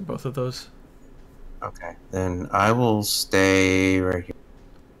check works for both of those. Okay, then I will stay right here.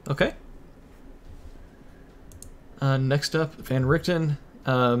 Okay. Next up, Van Richten.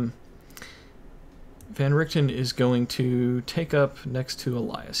 Van Richten is going to take up next to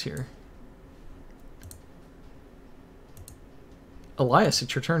Elias here. Elias,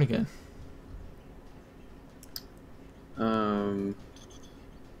 it's your turn again.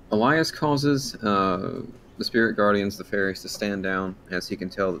 Elias causes the spirit guardians, the fairies, to stand down as he can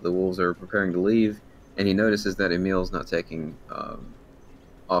tell that the wolves are preparing to leave, and he notices that Emil's not taking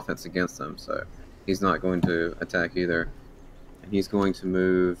offense against them, so he's not going to attack either. And he's going to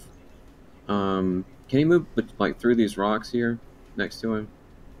move. Can he move like through these rocks here next to him,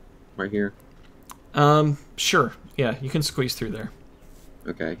 right here? Sure. Yeah, you can squeeze through there.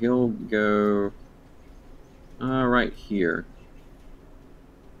 Okay, he'll go right here.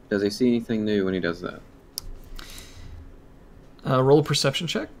 Does he see anything new when he does that? Roll a perception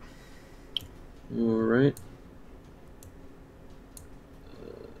check. All right.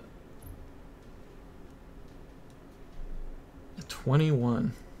 A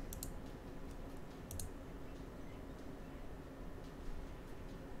 21.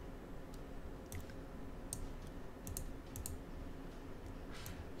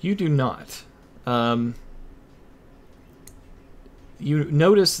 You do not. You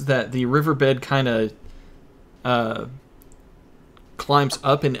notice that the riverbed kind of climbs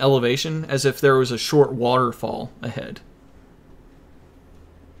up in elevation as if there was a short waterfall ahead,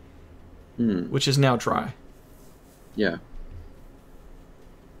 which is now dry. Yeah.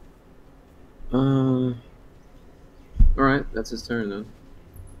 All right, that's his turn then.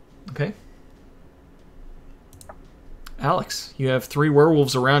 Okay. Alex, you have 3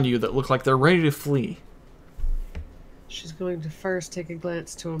 werewolves around you that look like they're ready to flee. She's going to first take a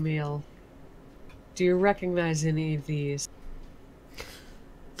glance to Emil. Do you recognize any of these?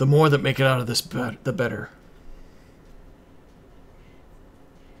 The more that make it out of this, the better.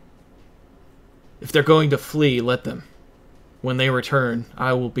 If they're going to flee, let them. When they return,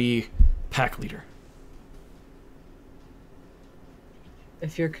 I will be pack leader.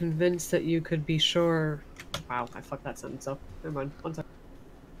 If you're convinced that you could be sure... Wow, I fucked that sentence up. Never mind. One second.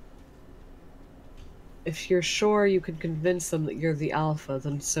 If you're sure you could convince them that you're the alpha,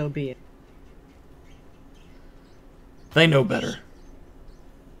 then so be it. They know better.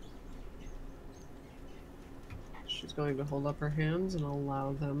 She's going to hold up her hands and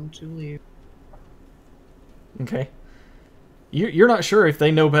allow them to leave. Okay. You're not sure if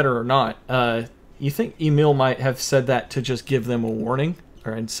they know better or not. You think Emil might have said that to just give them a warning,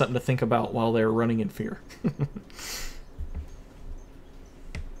 or and something to think about while they're running in fear.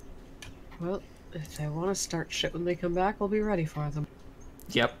 Well, if they want to start shit when they come back, we'll be ready for them.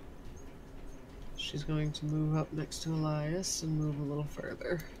 Yep. She's going to move up next to Elias and move a little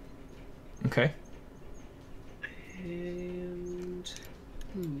further. Okay. And...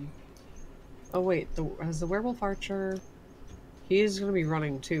 Oh wait, has the werewolf archer... He's going to be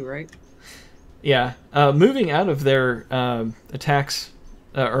running too, right? Yeah. Moving out of their attacks,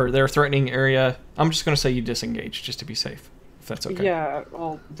 or their threatening area, I'm just going to say you disengage, just to be safe, if that's okay. Yeah,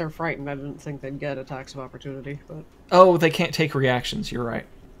 well, they're frightened. I didn't think they'd get attacks of opportunity, but... Oh, they can't take reactions, you're right.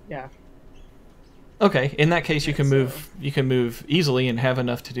 Yeah. Okay, in that case you can So- move easily and have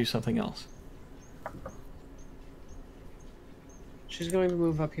enough to do something else. She's going to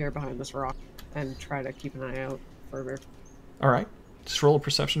move up here behind this rock and try to keep an eye out further. Alright. Just roll a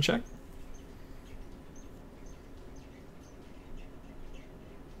perception check.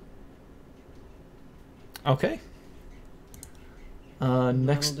 Okay.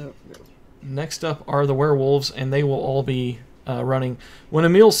 Next That'll do it for now. Next up are the werewolves, and they will all be running. When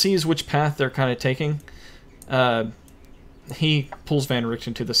Emil sees which path they're kind of taking, he pulls Van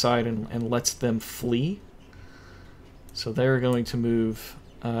Richten to the side and lets them flee. So they're going to move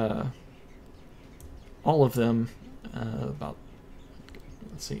all of them about,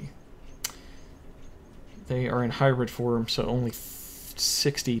 let's see. They are in hybrid form, so only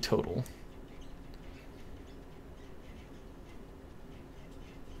 60 total.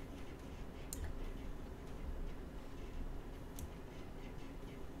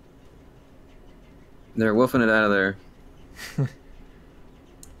 They're woofing it out of there.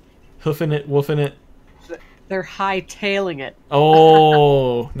 Hoofing it, woofing it. They're hightailing it.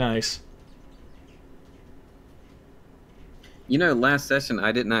 Oh, nice. You know, last session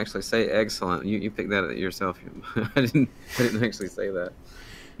I didn't actually say excellent. You picked that yourself. I didn't actually say that.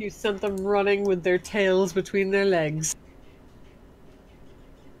 You sent them running with their tails between their legs.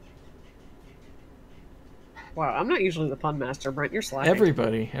 Wow, I'm not usually the pun master, Brent. You're slacking.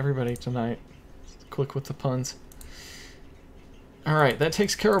 Everybody tonight. Quick with the puns. Alright, that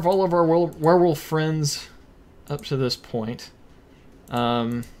takes care of all of our werewolf friends up to this point.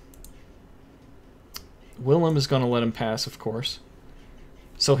 Willem is going to let him pass, of course.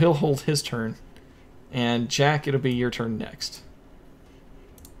 So he'll hold his turn. And Jack, it'll be your turn next.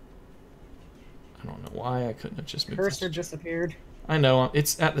 I don't know why I couldn't have just moved Cursor this. disappeared. I know,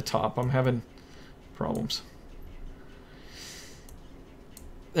 it's at the top. I'm having problems.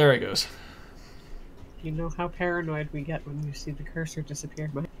 There it goes. You know how paranoid we get when you see the cursor disappear,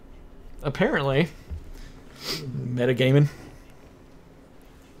 Mike? Apparently. Metagaming.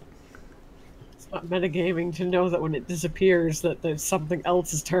 It's not metagaming to know that when it disappears that there's something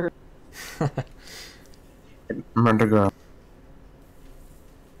else's turn. Remember to go.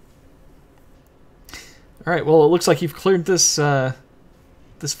 Alright, well, it looks like you've cleared this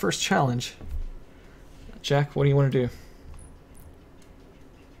this first challenge. Jack, what do you want to do?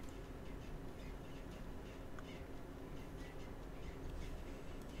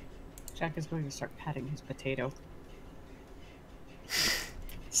 Jack is going to start patting his potato.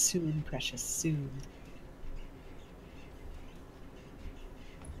 Soon, precious, soon.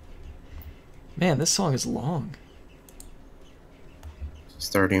 Man, this song is long. It's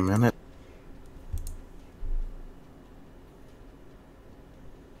 30 minutes.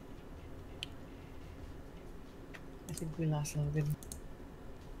 I think we lost Logan.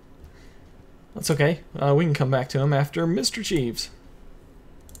 That's okay. We can come back to him after Mr. Jeeves.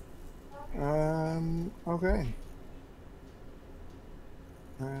 Okay.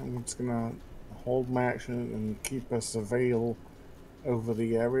 I'm just gonna hold my action and keep a surveil over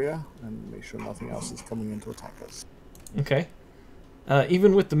the area and make sure nothing else is coming in to attack us. Okay.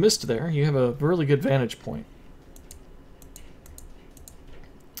 Even with the mist there, you have a really good vantage point.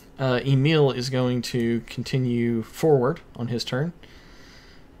 Emil is going to continue forward on his turn.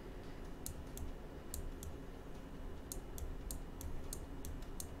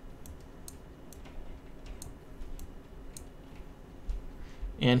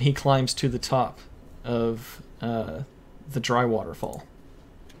 And he climbs to the top of the dry waterfall.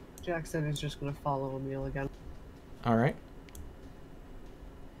 Jackson is just going to follow Emil again. All right.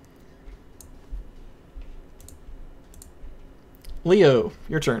 Leo,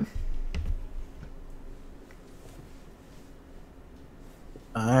 your turn.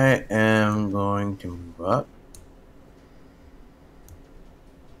 I am going to move up.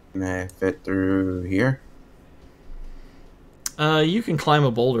 Can I fit through here? You can climb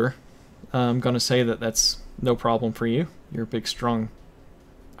a boulder. I'm going to say that that's no problem for you. You're a big, strong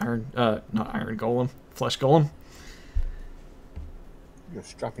not iron golem, flesh golem. You're a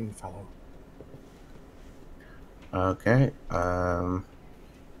strapping fellow. Okay. Yeah,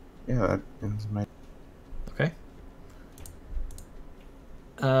 that ends my. Okay.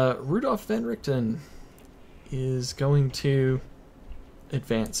 Rudolph Van Richten is going to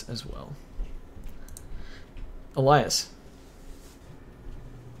advance as well. Elias.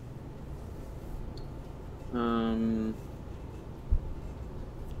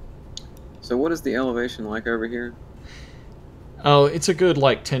 So what is the elevation like over here? Oh, it's a good,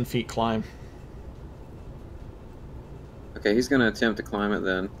 like, 10 feet climb. Okay, he's gonna attempt to climb it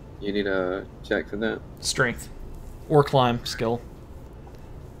then. You need a check for that. Strength. Or climb skill.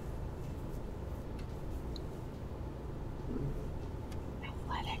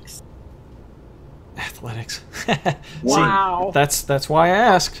 Athletics. Wow. See, that's why I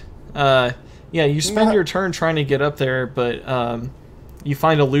asked. Yeah, you spend your turn trying to get up there, but you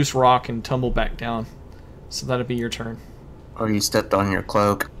find a loose rock and tumble back down. So that'd be your turn. Or you stepped on your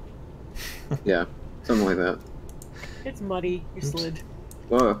cloak. Yeah, something like that. It's muddy. You slid.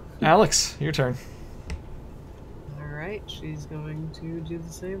 Whoa. Alex, your turn. Alright, she's going to do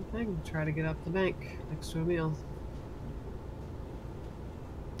the same thing. Try to get up the bank next to Emil.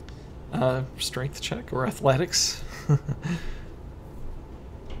 Strength check or athletics.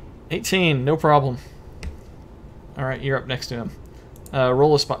 18, no problem. Alright, you're up next to him.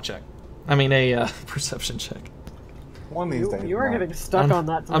 Roll a spot check. I mean, a perception check. One of these days. You are Mark. getting stuck on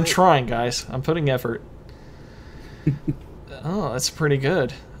that tonight. I'm trying, guys. I'm putting effort. Oh, that's pretty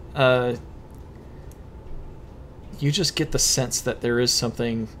good. You just get the sense that there is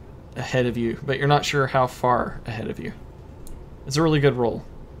something ahead of you, but you're not sure how far ahead of you. It's a really good roll.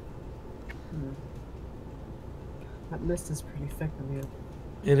 That mist is pretty thick, Emil.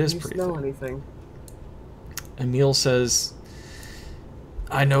 It is Can you pretty smell thick. anything? Emil says,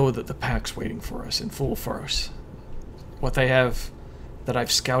 I know that the pack's waiting for us in full force. What they have that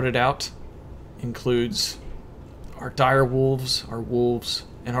I've scouted out includes our dire wolves,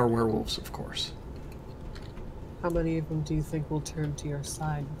 and our werewolves, of course. How many of them do you think will turn to your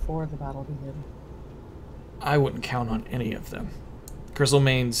side before the battle begins? I wouldn't count on any of them.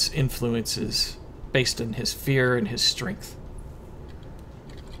 Grizzlemane's influence is based in his fear and his strength.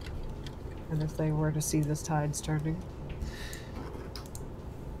 And if they were to see this tides turning?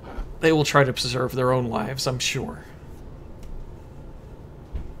 They will try to preserve their own lives, I'm sure.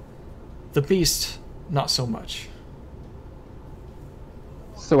 The beast, not so much.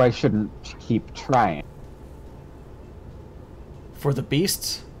 So I shouldn't keep trying. For the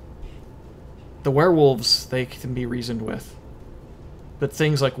beasts, the werewolves, they can be reasoned with. But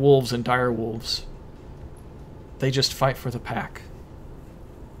things like wolves and dire wolves, they just fight for the pack.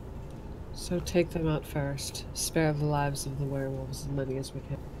 So take them out first. Spare the lives of the werewolves as many as we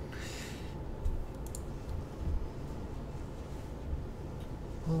can.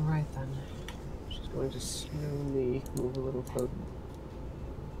 Alright then. She's going to slowly move a little closer.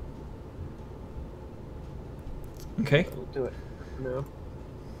 Okay. That'll do it. No.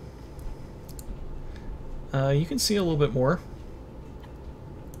 You can see a little bit more.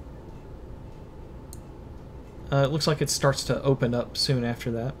 It looks like it starts to open up soon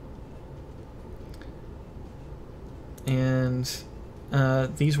after that. And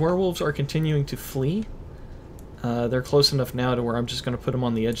these werewolves are continuing to flee. They're close enough now to where I'm just going to put them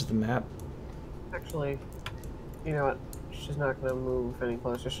on the edge of the map. Actually, you know what? She's not going to move any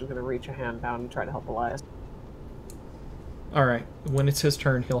closer. She's going to reach a hand down and try to help Elias. Alright, when it's his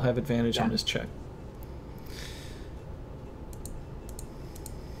turn, he'll have advantage on his check.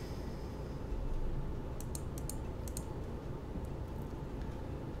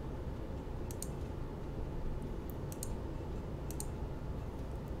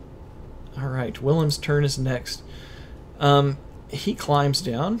 Alright, Willem's turn is next. He climbs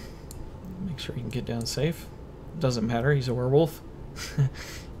down. Make sure he can get down safe. Doesn't matter, he's a werewolf.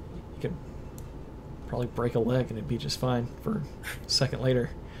 He could probably break a leg and it'd be just fine for a second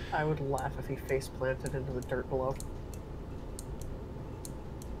later. I would laugh if he face planted into the dirt below.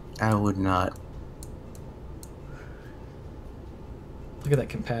 I would not. Look at that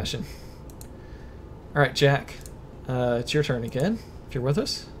compassion. Alright, Jack. It's your turn again, if you're with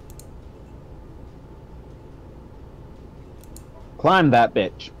us. Climb that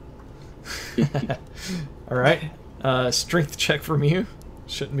bitch. Alright. Strength check from you.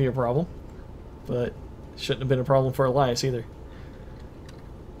 Shouldn't be a problem. But shouldn't have been a problem for Elias either.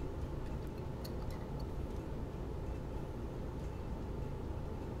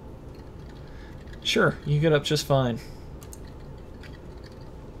 Sure, you get up just fine.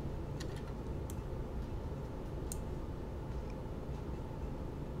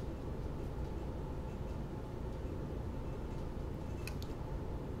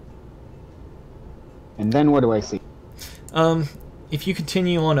 And then what do I see? If you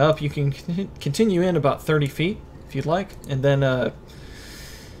continue on up, you can continue in about 30 feet, if you'd like. And then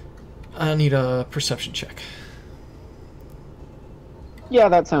I need a perception check. Yeah,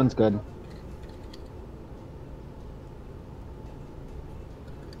 that sounds good.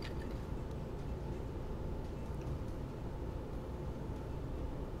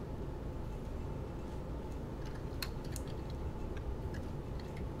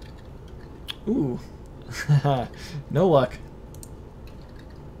 Ooh. No luck.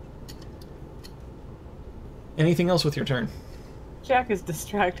 Anything else with your turn? Jack is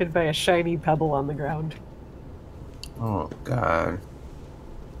distracted by a shiny pebble on the ground. Oh, God.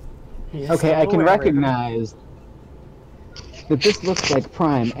 He is Okay, I can aware of it. recognize that this looks like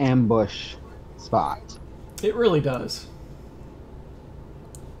prime ambush spot. It really does.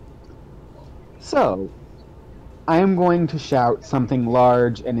 So, I am going to shout something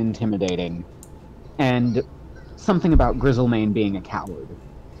large and intimidating, and something about Grizzlemane being a coward.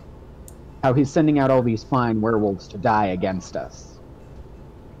 How he's sending out all these fine werewolves to die against us.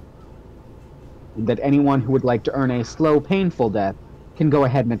 And that anyone who would like to earn a slow, painful death can go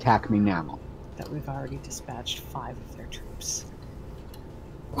ahead and attack me now. That we've already dispatched 5 of their troops.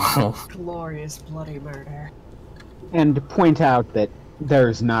 Wow. Glorious bloody murder. And point out that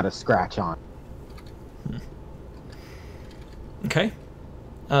there's not a scratch on. Okay.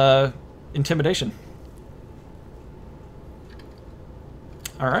 Intimidation.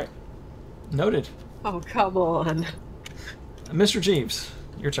 Alright. Noted. Oh, come on. Mr. Jeeves,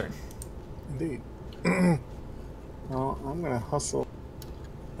 your turn. Indeed. Well, I'm gonna hustle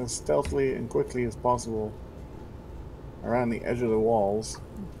as stealthily and quickly as possible around the edge of the walls.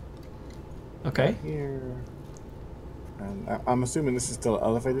 Okay. Right here. And I'm assuming this is still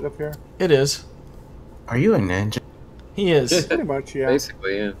elevated up here? It is. Are you a ninja? He is. Pretty much, yeah.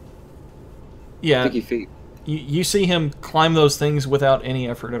 Basically, yeah. Yeah. Sticky feet. You see him climb those things without any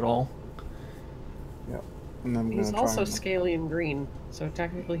effort at all. Yep. And I'm He's gonna try also and scaly and green, so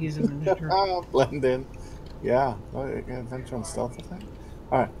technically he's a ninja turtle. blend in. Yeah. Adventure on stealth, I think.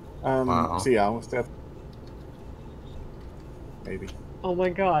 Alright. Wow. So yeah, I'll step. Maybe. Oh my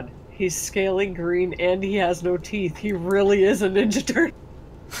god. He's scaly green and he has no teeth. He really is a ninja turtle.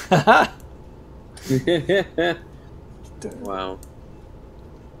 Wow.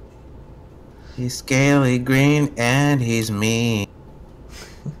 He's scaly green and he's mean.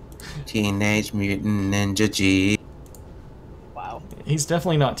 Teenage Mutant Ninja G. Wow. He's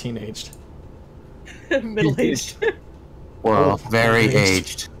definitely not teenaged. Middle-aged. Well, very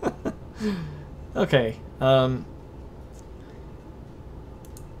aged. aged. Okay.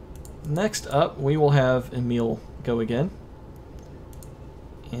 Next up, we will have Emil go again.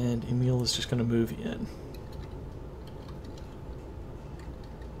 And Emil is just going to move in.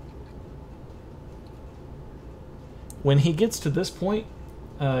 When he gets to this point,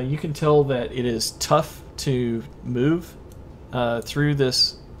 you can tell that it is tough to move through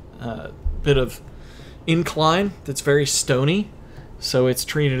this bit of incline that's very stony, so it's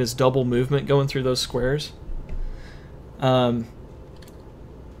treated as double movement going through those squares. And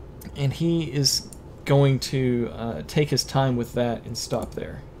he is going to take his time with that and stop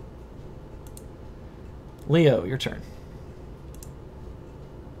there. Leo, your turn.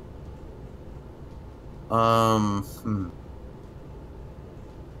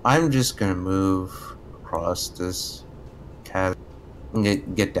 I'm just gonna move across this chasm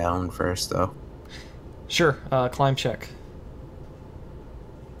and get down first, though. Sure, climb check.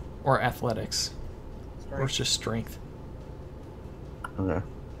 Or athletics. Or it's just strength. Okay.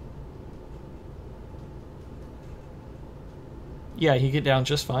 Yeah, you get down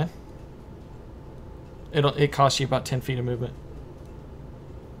just fine. It costs you about 10 feet of movement.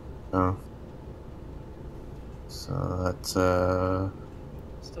 Oh. So that's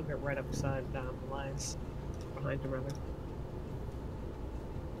Still get right upside down the lines. Behind him, rather.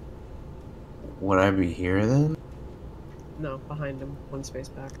 would I be here then? No, behind him. One space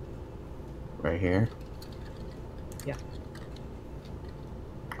back. Right here? Yeah.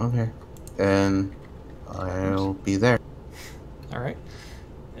 Okay. Then I'll be there. Alright.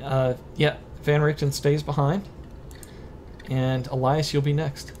 Yeah, Van Richten stays behind. And Elias, you'll be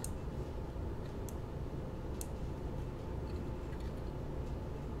next.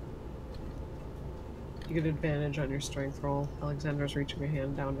 You get advantage on your strength roll. Alexandra's reaching a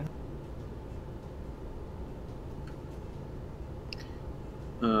hand down to him.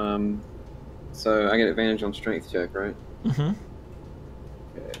 So I get advantage on strength check, right? Mm-hmm.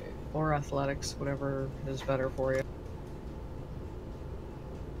 Okay. Or athletics, whatever is better for you.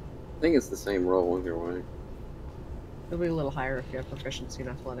 I think it's the same roll either way. It'll be a little higher if you have proficiency in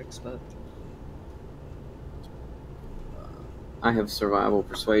athletics, but I have survival,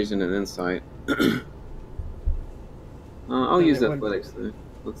 persuasion, and insight. I'll use athletics then.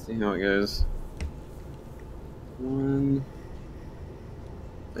 Let's see how it goes. 1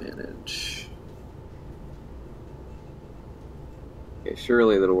 advantage. Okay,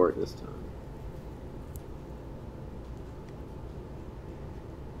 surely that'll work this time.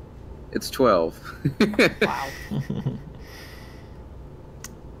 It's 12. Wow.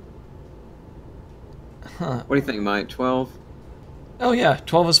 Huh. What do you think, Mike? 12? Oh yeah,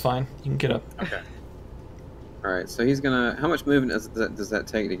 12 is fine. You can get up. Okay. Alright, so he's gonna... How much movement does that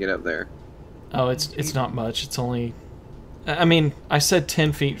take to get up there? Oh, it's not much. It's only... I mean, I said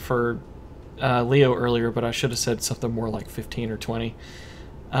 10 feet for Leo earlier, but I should have said something more like 15 or 20.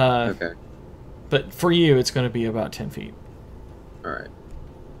 Okay. But for you, it's going to be about 10 feet. Alright.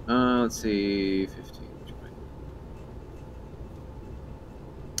 Let's see... 15, 20.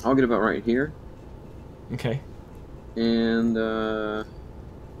 I'll get about right here. Okay. And,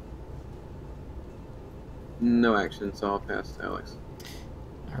 no action, so I'll pass to Alex.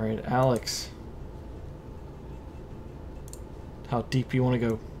 All right, Alex. How deep you want to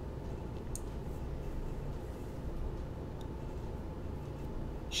go?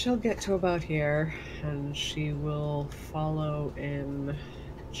 She'll get to about here, and she will follow in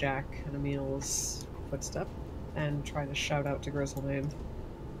Jack and Emil's footstep and try to shout out to Grizzlemane.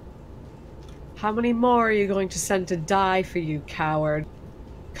 How many more are you going to send to die for you, coward?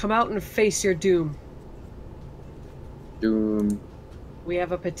 Come out and face your doom. Doom. We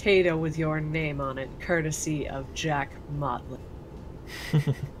have a potato with your name on it, courtesy of Jack Motley.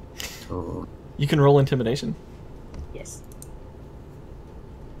 Oh, You can roll intimidation. Yes.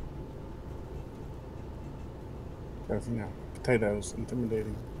 Because, you know, potatoes,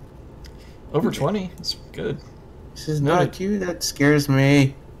 intimidating. Over 20. It's good. this is not you that scares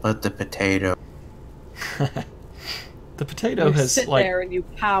me, but the potato. The potato You has sit like there and you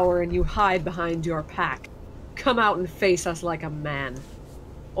cower and you hide behind your pack. Come out and face us like a man.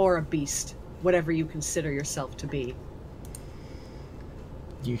 Or a beast. Whatever you consider yourself to be.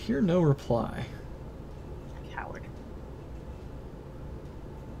 you hear no reply. Coward.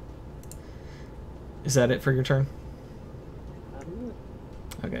 Is that it for your turn? I don't know.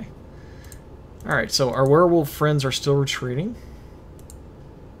 Okay. All right. So our werewolf friends are still retreating.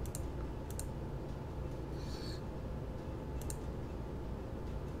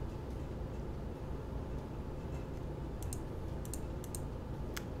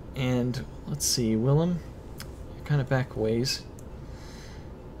 And let's see, Willem, you're kind of back ways.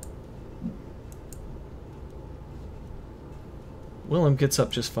 Willem gets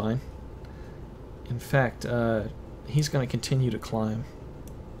up just fine. In fact, he's going to continue to climb.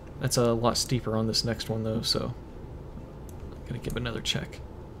 That's a lot steeper on this next one, though, so I'm going to give another check.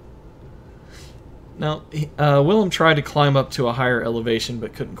 Now, Willem tried to climb up to a higher elevation,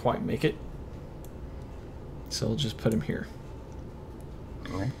 but couldn't quite make it. So we'll just put him here.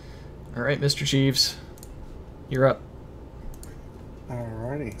 Okay. All right, Mr. Jeeves, you're up.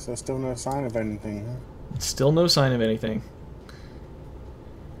 Alrighty, so still no sign of anything, huh? Still no sign of anything.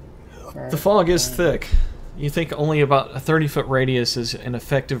 Alright, The fog is thick. You think only about a 30-foot radius is an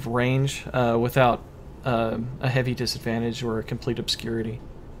effective range without a heavy disadvantage or a complete obscurity.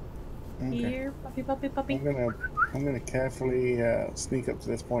 Okay. Here, puppy, puppy, puppy. I'm gonna carefully sneak up to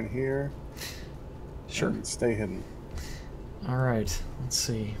this point here. Sure. And stay hidden. All right. Let's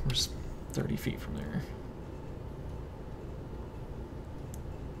see. We're just 30 feet from there.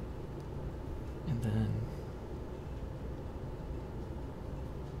 And then...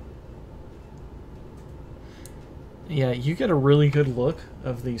 yeah, you get a really good look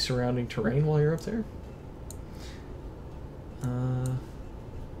of the surrounding terrain while you're up there.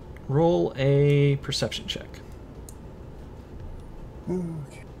 Roll a perception check.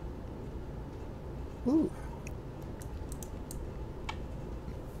 Okay. Ooh.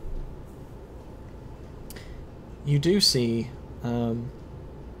 You do see,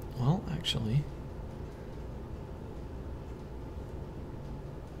 well, actually,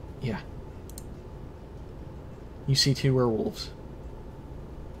 yeah. You see two werewolves.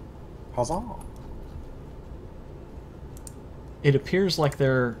 Huzzah! It appears like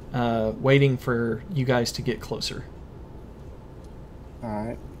they're waiting for you guys to get closer.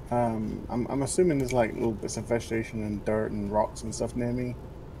 Alright. I'm assuming there's like little bits of vegetation and dirt and rocks and stuff near me.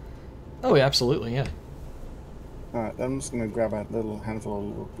 Oh, yeah, absolutely, yeah. Alright, I'm just gonna grab a little handful of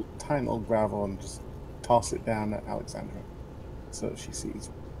little, tiny little gravel and just toss it down at Alexandra so that she sees.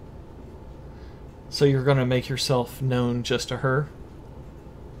 So you're going to make yourself known just to her?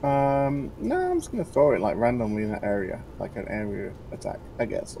 No, I'm just gonna throw it like randomly in that area, like an area attack, I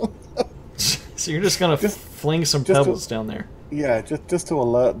guess. So you're just going to fling some just pebbles down there? Yeah, just to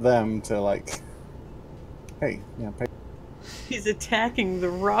alert them to like, hey, yeah, pay. He's attacking the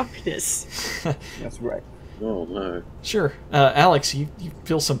rockness. That's right. Oh no. Sure. Alex, you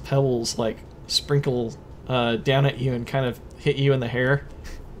feel some pebbles like sprinkle down at you and kind of hit you in the hair.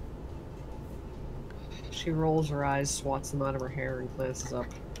 She rolls her eyes, swats them out of her hair, and glances up.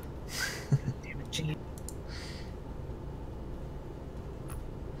 Damn it, Jean.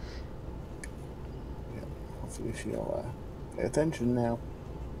 Yeah, hopefully she'll pay attention now.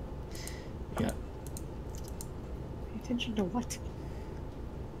 Yeah. Pay attention to what?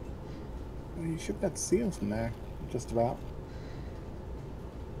 Well, you should be able to see them from there, just about.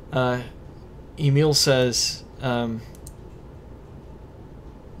 Emil says, do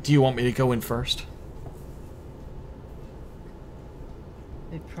you want me to go in first?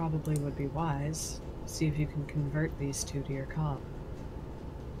 It probably would be wise. See if you can convert these two to your cause.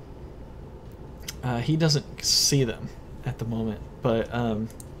 He doesn't see them at the moment, but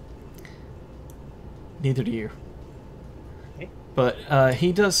neither do you. Okay. But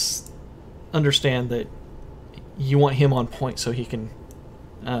he does understand that you want him on point so he can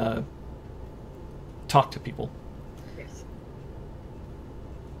talk to people. Yes.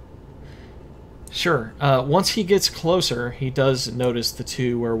 Sure. Once he gets closer, he does notice the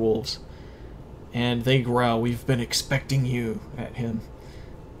two werewolves, and they growl, "We've been expecting you," at him.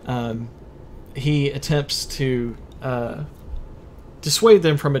 He attempts to dissuade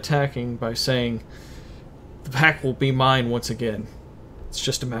them from attacking by saying, "The pack will be mine once again. It's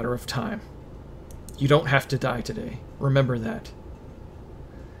just a matter of time. You don't have to die today. Remember that."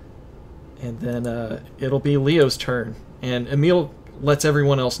 And then it'll be Leo's turn, and Emil lets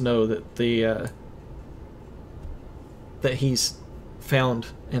everyone else know that that he's found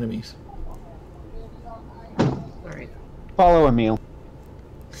enemies. Alright. Follow Emil.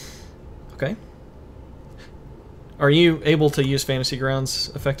 Okay. Are you able to use Fantasy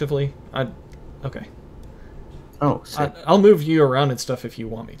Grounds effectively? Okay. Oh, sick. I'll move you around and stuff if you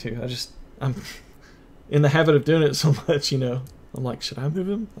want me to. I'm in the habit of doing it so much, I'm like, should I move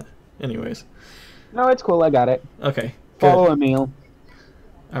him? Anyways. No, it's cool. I got it. Okay. Good. Follow Emil.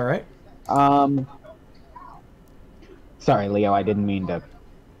 All right. Sorry, Leo. I didn't mean to.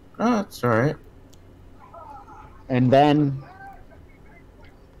 Oh, it's alright. And then,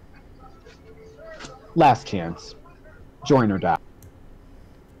 last chance. Join or die.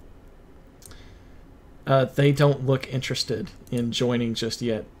 They don't look interested in joining just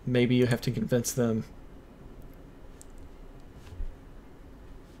yet. Maybe you have to convince them.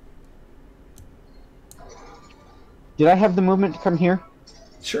 Did I have the movement to come here?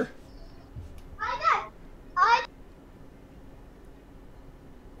 Sure.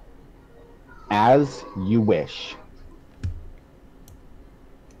 As you wish.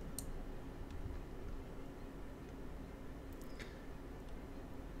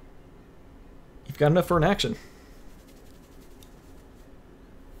 You've got enough for an action.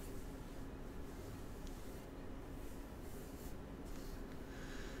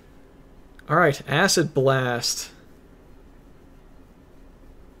 All right, Acid Blast.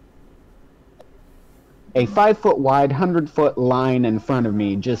 A 5-foot wide, 100-foot line in front of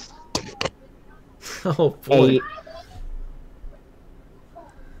me, just Oh boy. a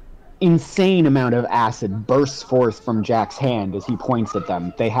insane amount of acid bursts forth from Jack's hand as he points at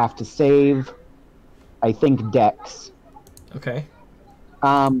them. They have to save, I think, Dex. Okay.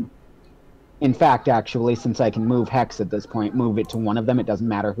 In fact, actually, since I can move Hex at this point, move it to one of them. It doesn't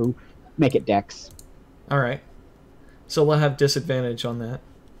matter who. Make it Dex. All right. So we'll have disadvantage on that.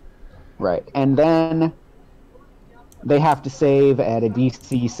 Right. And then they have to save at a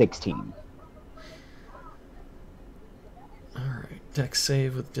DC 16. All right. Dex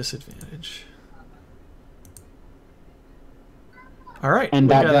save with disadvantage. All right. And we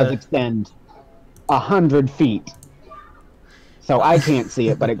that gotta- does extend 100 feet. So I can't see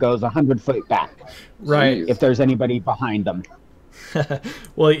it, but it goes 100 feet back. Right. If there's anybody behind them.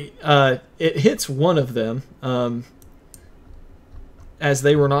 Well, it hits one of them, as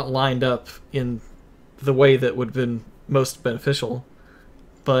they were not lined up in the way that would have been most beneficial.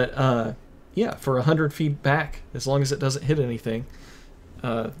 But yeah, for 100 feet back, as long as it doesn't hit anything,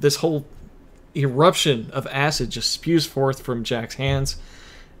 this whole eruption of acid just spews forth from Jack's hands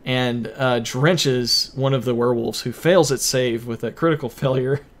and drenches one of the werewolves, who fails its save with a critical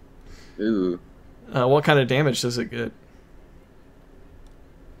failure. Ooh. What kind of damage does it get?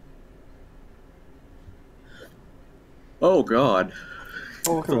 Oh god.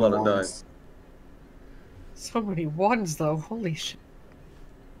 Oh, look That's a at lot the of ones. dice. So many ones, though. Holy shit.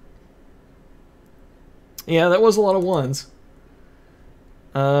 Yeah, that was a lot of ones.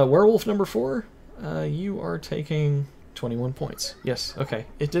 Werewolf number 4, you are taking 21 points. Yes, okay.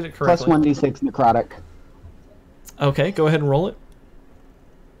 It did it Plus correctly. 1d6 necrotic. Okay, go ahead and roll it.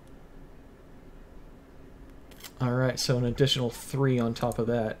 Alright, so an additional 3 on top of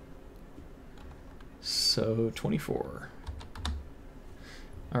that. So 24.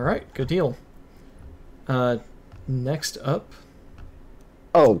 Alright, good deal. Next up.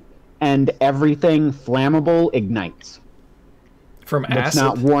 Oh, and everything flammable ignites. From That's acid?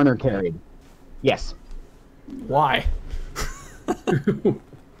 not worn or carried. Yes. Why?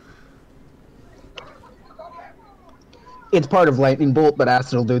 It's part of lightning bolt, but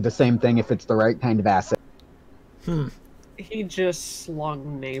acid will do the same thing if it's the right kind of acid. He just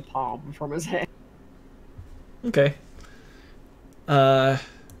slung napalm from his head. Okay.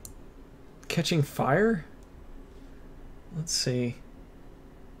 Catching fire? Let's see.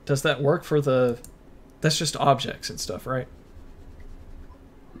 Does that work for the... That's just objects and stuff, right?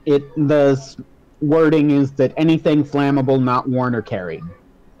 The wording is that anything flammable not worn or carried.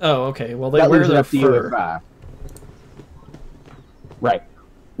 Oh, okay. Well, they That wear leaves it their up to you if, fur. right.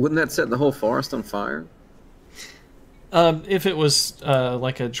 Wouldn't that set the whole forest on fire? If it was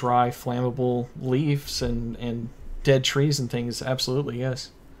like a dry, flammable leaves and dead trees and things, absolutely,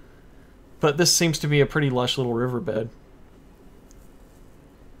 yes. But this seems to be a pretty lush little riverbed.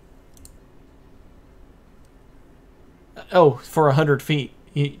 Oh, for 100 feet.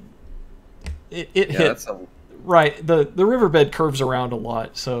 It hit... That's a... Right, the riverbed curves around a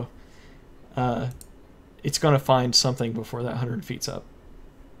lot, so it's going to find something before that 100 feet's up.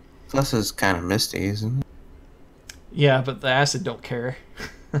 Plus, it's kind of misty, isn't it? Yeah, but the acid don't care.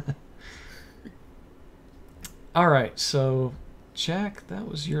 Alright, so Jack, that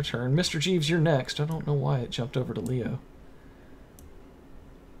was your turn. Mr. Jeeves, you're next. I don't know why it jumped over to Leo.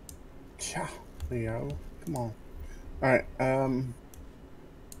 Cha, Leo, come on. Alright, I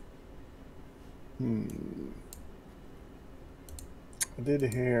did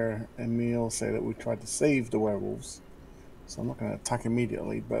hear Emil say that we tried to save the werewolves, so I'm not going to attack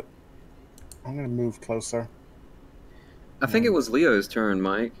immediately, but I'm going to move closer. I think it was Leo's turn,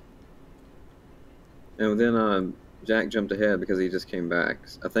 Mike. And then Jack jumped ahead because he just came back.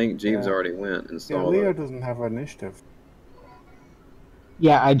 I think Jeeves already went and Yeah, saw Leo doesn't have initiative.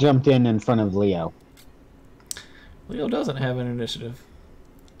 Yeah, I jumped in front of Leo. Leo doesn't have an initiative.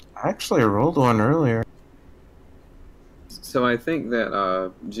 I actually rolled one earlier. So I think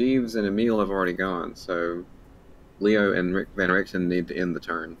that Jeeves and Emil have already gone, so Leo and Van Richten need to end the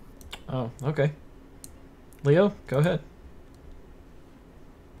turn. Oh, okay. Leo, go ahead.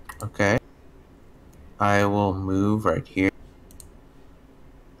 Okay. I will move right here.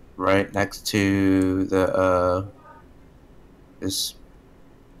 Right next to the, this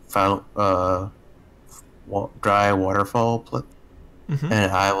dry waterfall place. Mm-hmm.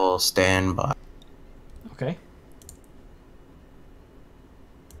 And I will stand by. Okay.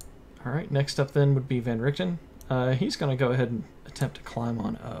 Alright, next up then would be Van Richten. He's going to go ahead and attempt to climb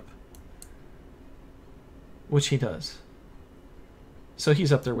on up. Which he does. So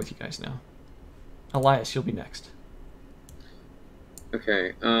he's up there with you guys now. Elias, you'll be next.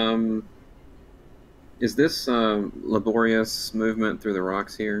 Okay, is this laborious movement through the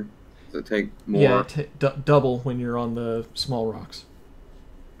rocks here? Does it take more? Yeah, double when you're on the small rocks.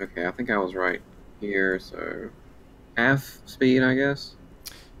 Okay, I think I was right here, so half speed, I guess?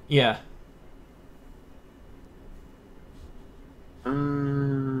 Yeah.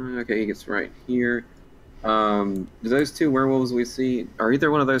 Okay, he gets right here. Do those two werewolves we see, are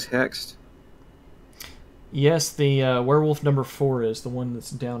either one of those hexed? Yes, the werewolf number 4 is the one that's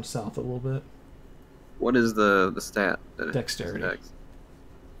down south a little bit. What is the stat? That Dexterity.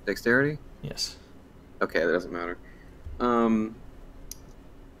 Dexterity? Yes. Okay, that doesn't matter.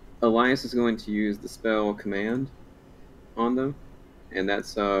 Elias is going to use the spell Command on them, and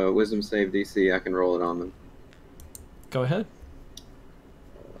that's Wisdom Save DC. I can roll it on them. Go ahead.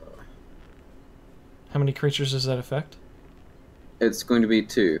 How many creatures does that affect? It's going to be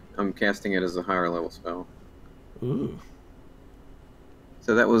 2. I'm casting it as a higher level spell. Ooh.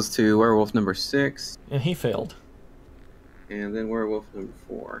 So that was to werewolf number 6, And he failed. and then werewolf number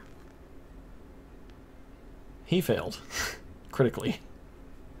 4. He failed. Critically.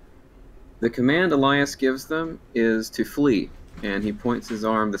 The command Elias gives them is to flee, and he points his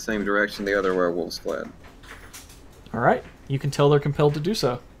arm the same direction the other werewolves fled. Alright. You can tell they're compelled to do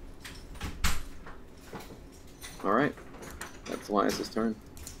so. Alright. That's Elias's turn.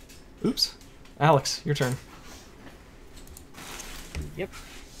 Oops. Alex, your turn. Yep.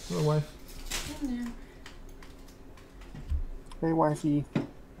 Hello, wife. Hey, wifey.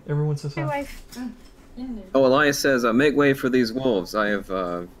 Everyone says hi. wife. In there. Oh, Elias says, make way for these wolves. I have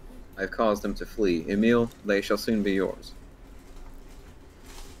I've caused them to flee. Emil, they shall soon be yours.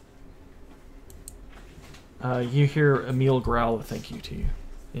 You hear Emil growl a thank you to you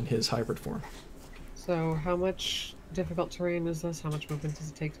in his hybrid form. So, how much difficult terrain is this? How much movement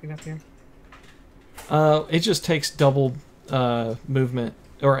does it take to get up here? It just takes double movement,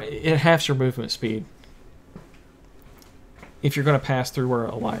 or it halves your movement speed if you're going to pass through where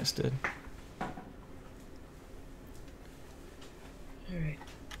Elias did. Alright.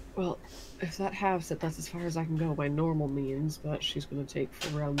 Well, if that halves it, that's as far as I can go by normal means, but she's going to take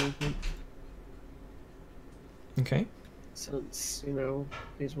full round movement. Okay. Since, you know,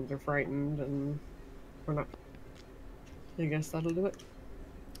 these ones are frightened and we're not. I guess that'll do it.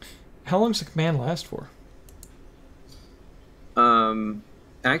 How long does the command last for?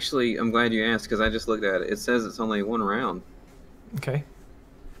 Actually, I'm glad you asked, because I just looked at it. It says it's only 1 round. Okay.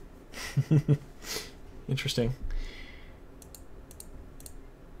 Interesting.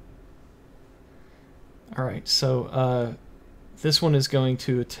 Alright, so this one is going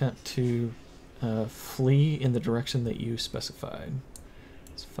to attempt to flee in the direction that you specified.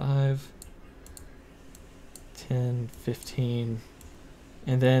 It's 5, 10, 15,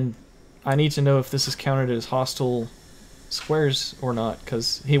 and then I need to know if this is counted as hostile squares or not,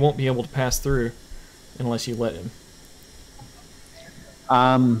 because he won't be able to pass through unless you let him.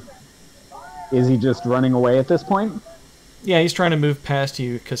 Is he just running away at this point? Yeah, he's trying to move past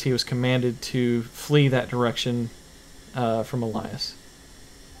you because he was commanded to flee that direction from Elias.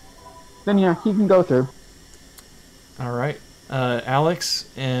 Then yeah, he can go through. All right. Alex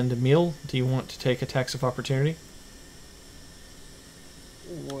and Emil, do you want to take attacks of opportunity?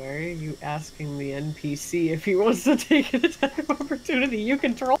 Why are you asking the NPC if he wants to take an attack of opportunity? You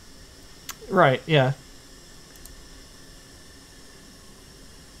control. Right, yeah.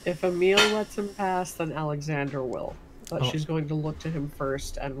 If Emil lets him pass, then Alexandra will. But Oh. she's going to look to him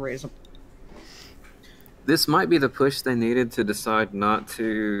first and raise a... This might be the push they needed to decide not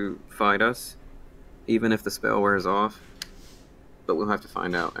to fight us, even if the spell wears off. But we'll have to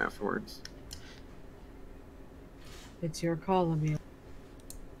find out afterwards. It's your call, Emil.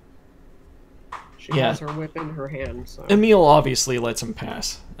 She Yeah. has her whip in her hand, so... Emil obviously lets him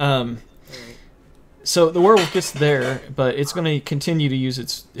pass. Alright. So the werewolf gets there, but it's going to continue to use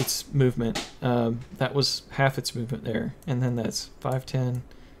its movement. That was half its movement there. And then that's 5, 10,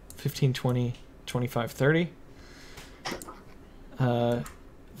 15, 20, 25, 30.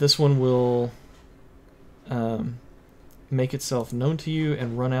 This one will make itself known to you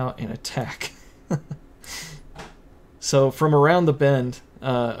and run out and attack. So from around the bend,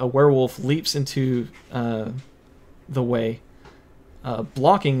 a werewolf leaps into the way,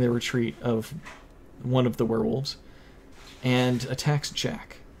 blocking the retreat of one of the werewolves, and attacks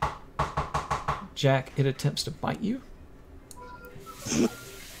Jack. Jack, it attempts to bite you.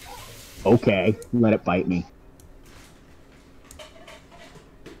 Okay, let it bite me.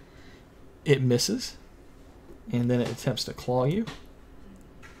 It misses, and then it attempts to claw you.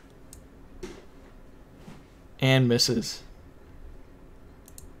 And misses.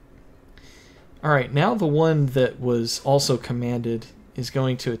 Alright, now the one that was also commanded is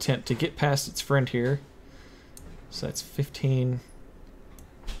going to attempt to get past its friend here. So that's 15,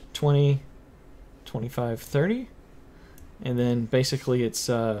 20, 25, 30. And then basically it's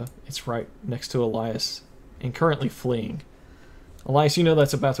right next to Elias and currently fleeing. Elias, you know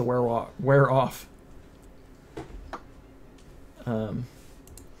that's about to wear off.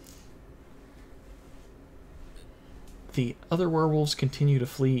 The other werewolves continue to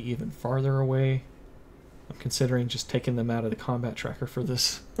flee even farther away. I'm considering just taking them out of the combat tracker for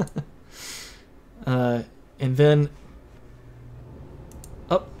this. And then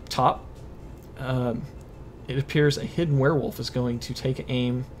up top, it appears a hidden werewolf is going to take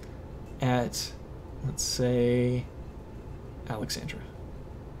aim at, let's say, Alexandra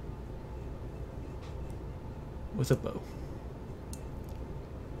with a bow.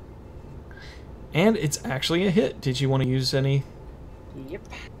 And it's actually a hit. Did you want to use any? Yep.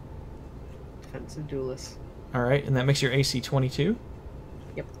 Defensive duelist. Alright, and that makes your AC 22?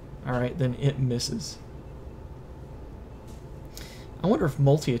 Yep. Alright, then it misses. I wonder if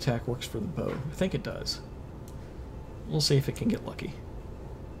multi-attack works for the bow. I think it does. We'll see if it can get lucky.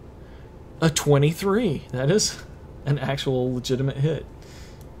 A 23! That is an actual legitimate hit.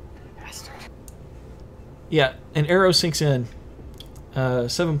 Bastard. Yeah, an arrow sinks in.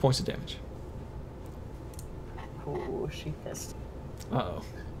 7 points of damage. Oh, she pissed. Uh-oh.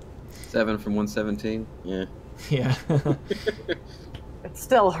 7 from 117? Yeah. Yeah. It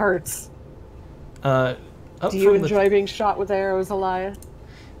still hurts. Up Do you from enjoy being shot with arrows, Elias?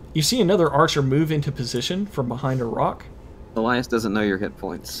 You see another archer move into position from behind a rock. Elias doesn't know your hit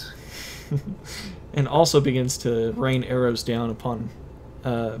points. and also begins to rain arrows down upon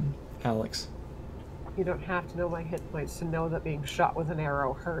Alex. You don't have to know my hit points to know that being shot with an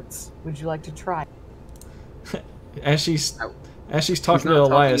arrow hurts. Would you like to try? As she's He's talking not to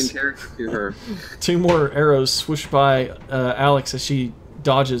talking Elias, in character to her. 2 more arrows swoosh by Alex as she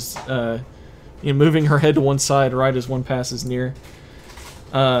dodges, moving her head to one side right as one passes near.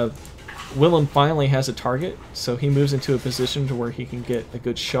 Willem finally has a target, so he moves into a position to where he can get a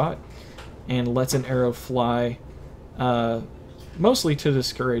good shot and lets an arrow fly, mostly to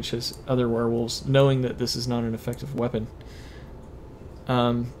discourage his other werewolves, knowing that this is not an effective weapon.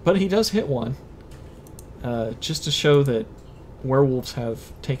 But he does hit one, just to show that werewolves have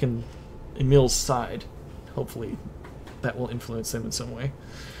taken Emil's side. Hopefully that will influence them in some way.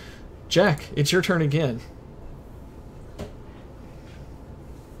 Jack, it's your turn again.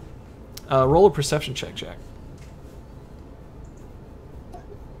 Roll a perception check, Jack.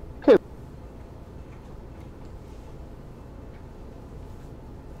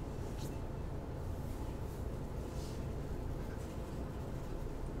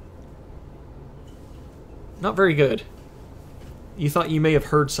 Not very good. You thought you may have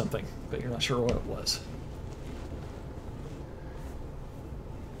heard something, but you're not sure what it was.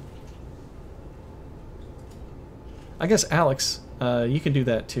 I guess Alex, you can do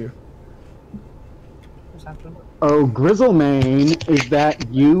that too. Oh, Grizzlemane, is that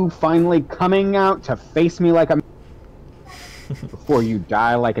you finally coming out to face me like a before you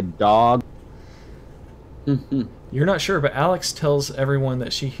die like a dog? You're not sure, but Alex tells everyone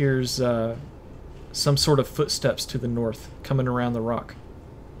that she hears some sort of footsteps to the north coming around the rock.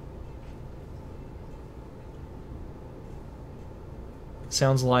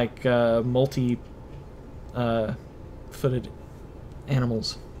 Sounds like multi-footed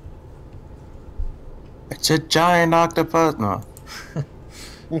animals. It's a giant octopus. No.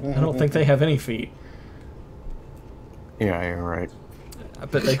 I don't think they have any feet. Yeah, you're right.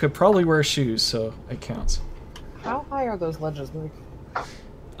 But they could probably wear shoes, so it counts. How high are those ledges, Mike?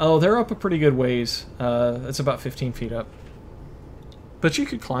 Oh, they're up a pretty good ways. It's about 15 feet up. But you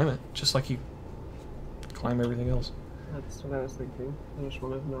could climb it, just like you climb everything else. That's what I was thinking. I just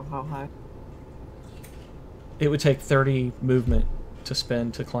wanted to know how high. It would take 30 movement to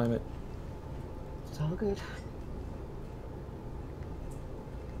spend to climb it. It's all good.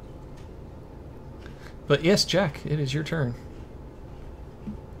 But yes, Jack, it is your turn.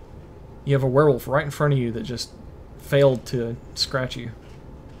 You have a werewolf right in front of you that just failed to scratch you.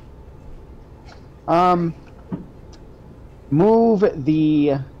 Move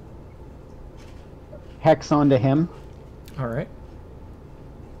the hex onto him. All right.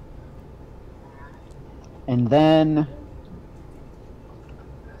 And then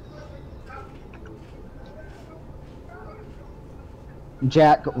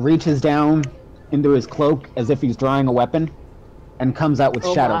Jack reaches down into his cloak as if he's drawing a weapon and comes out with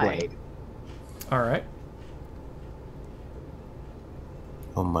Shadow Blade. All right.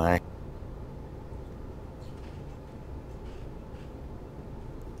 Oh my.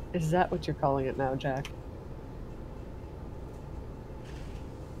 Is that what you're calling it now, Jack?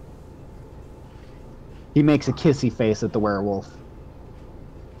 He makes a kissy face at the werewolf.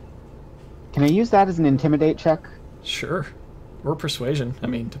 Can I use that as an intimidate check? Sure. Or persuasion. I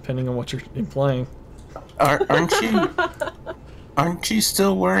mean, depending on what you're implying. Aren't you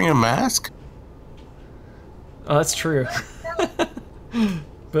still wearing a mask? Oh, that's true.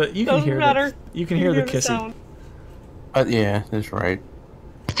 But you can hear the kissing. Sound. Yeah, that's right.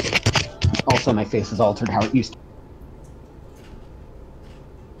 Also, my face is altered how it used to.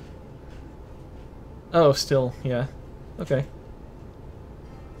 Oh, still, yeah. Okay.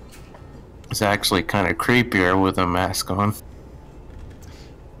 It's actually kind of creepier with a mask on.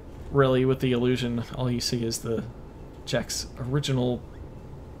 Really, with the illusion, all you see is the Jack's original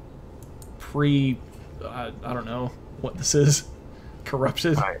I don't know what this is.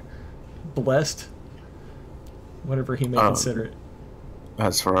 Corrupted? Right. Blessed? Whatever he may consider it.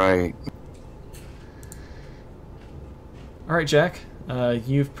 That's right. Alright, Jack.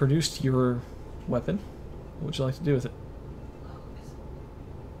 You've produced your weapon. What would you like to do with it?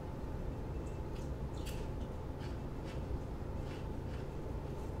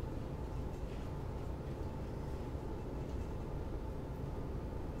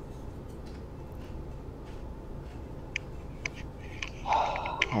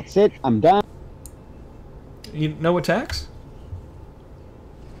 That's it. I'm done. You no attacks?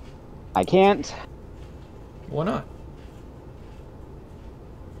 I can't. Why not?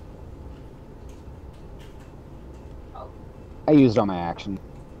 I used all my action.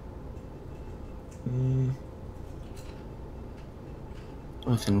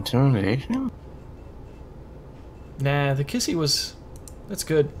 With intimidation? Nah, the kissy was... That's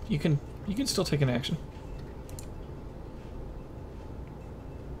good. You can still take an action.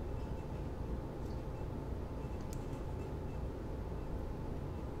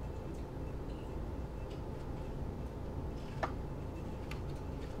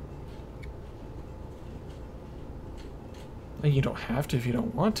 You don't have to if you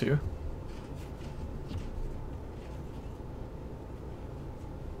don't want to.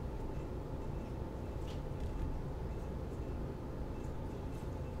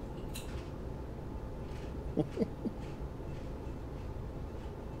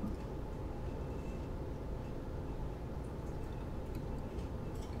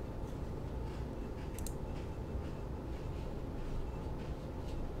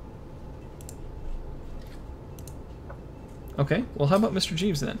 Okay, well how about Mr.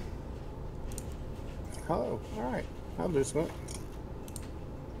 Jeeves then? Oh, alright. I'll do some.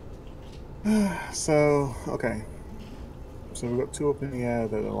 So, okay. So we've got two up in the air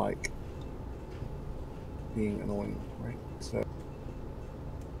that are like being annoying, right? So,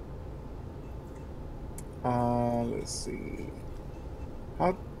 let's see.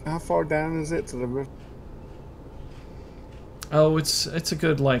 How far down is it to the river? Oh, it's a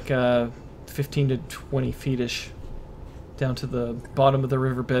good like 15 to 20 feet-ish down to the bottom of the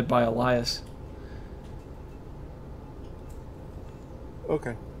riverbed by Elias.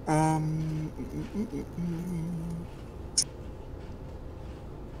 Okay.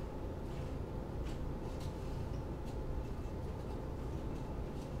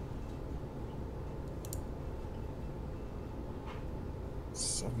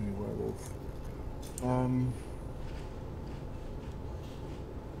 Suddenly werewolf.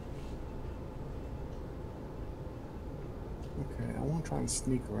 Okay, I want to try and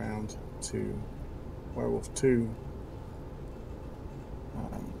sneak around to Werewolf 2.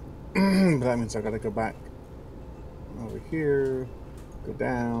 But that means I gotta go back over here, go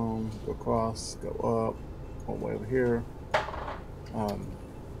down, go across, go up, all the way over here.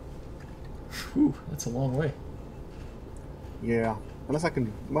 Whew, that's a long way. Yeah, unless I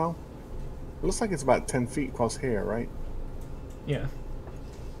can, well, it looks like it's about 10 feet across here, right? Yeah.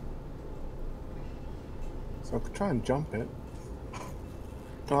 So I could try and jump it.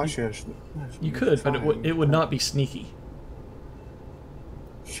 Oh, actually, I should You could, but it would not be sneaky.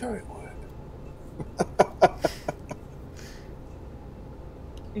 Sure it would.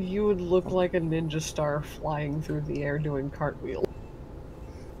 You would look like a ninja star flying through the air doing cartwheels.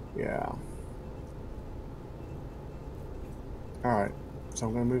 Yeah. Alright, so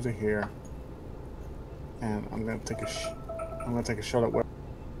I'm gonna move to here. And I'm gonna take a shot at where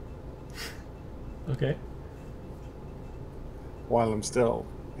Okay. while I'm still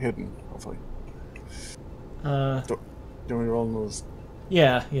hidden, hopefully. Do you want me to roll those?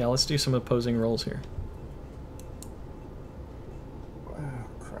 Yeah, let's do some opposing rolls here. Oh,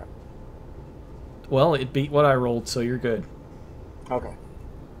 crap. Well, it beat what I rolled, so you're good. Okay.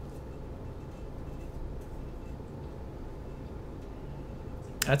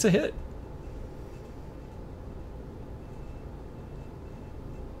 That's a hit.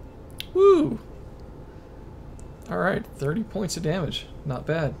 Woo! Alright, 30 points of damage. Not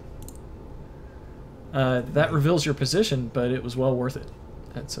bad. That reveals your position, but it was well worth it.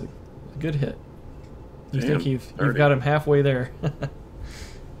 That's a good hit. You think you've got him halfway there.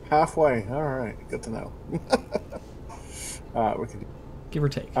 Halfway. Alright, good to know. We can Give or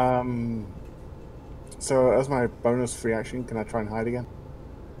take. So as my bonus free action, can I try and hide again?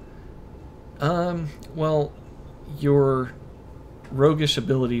 Well, your roguish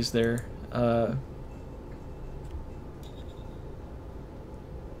abilities there,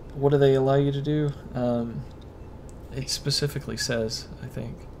 what do they allow you to do? It specifically says, I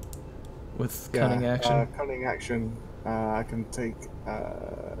think, with cunning action. Cunning action, I can take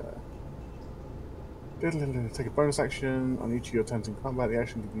take a bonus action on each of your turns in combat. The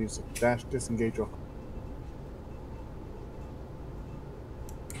action can be used to dash, disengage, or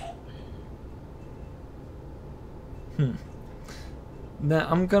Now,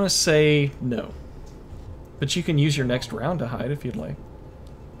 I'm gonna say no. But you can use your next round to hide if you'd like.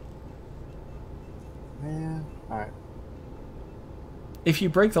 man. All right. If you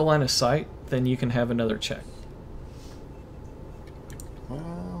break the line of sight, then you can have another check.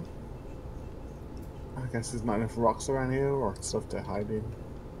 Well, I guess there's not enough rocks around here or stuff to hide in.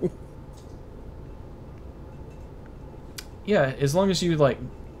 Yeah, as long as you, like,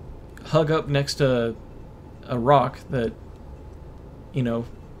 hug up next to a rock that, you know,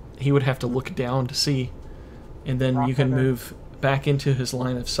 he would have to look down to see, and then you can move back into his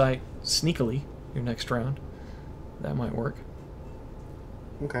line of sight sneakily your next round. That might work.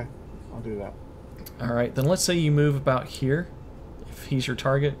 Okay, I'll do that. All right, then let's say you move about here. If he's your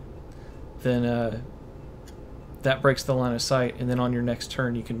target, then that breaks the line of sight, and then on your next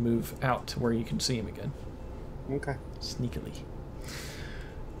turn you can move out to where you can see him again. Okay. Sneakily.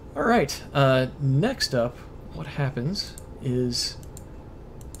 All right, next up, what happens is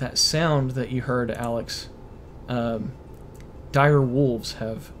that sound that you heard, Alex. Dire wolves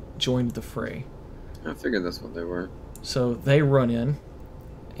have joined the fray. I figured that's what they were. So they run in,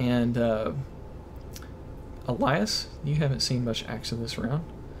 and Elias, you haven't seen much action this round,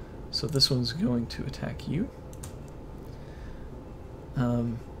 so this one's going to attack you.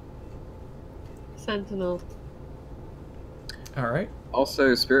 Sentinel. All right.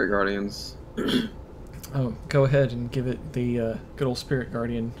 Also, Spirit Guardians. Oh, go ahead and give it the good old Spirit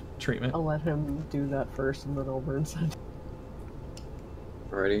Guardian treatment. I'll let him do that first, and then I'll burn Sentinel.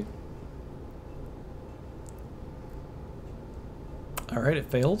 Alrighty. All right, it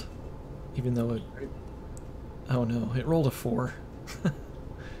failed, even though it... Oh no, it rolled a 4.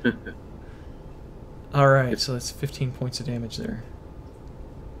 All right, so that's 15 points of damage there.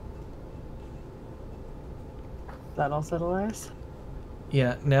 That all set, Elias?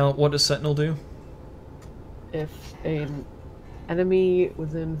 Yeah, now what does Sentinel do? If an enemy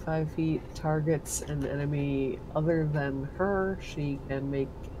within 5 feet targets an enemy other than her, she can make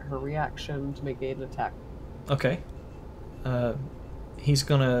her reaction to make an attack. Okay. He's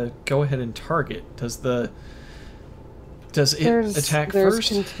gonna go ahead and target. Does it attack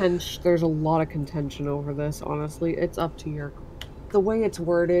first? There's a lot of contention over this, honestly. It's up to your... The way it's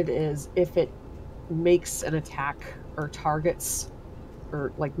worded is if it makes an attack or targets,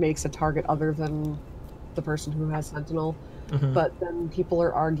 or like makes a target other than the person who has Sentinel, but then people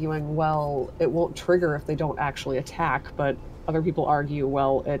are arguing, well, it won't trigger if they don't actually attack, but other people argue,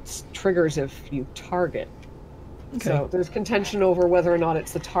 well, it triggers if you target. Okay. So there's contention over whether or not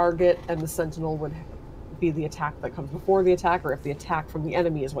it's the target and the Sentinel would be the attack that comes before the attack, or if the attack from the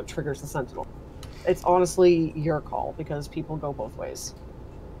enemy is what triggers the Sentinel. It's honestly your call, because people go both ways.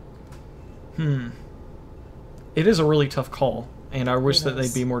 It is a really tough call, and I wish that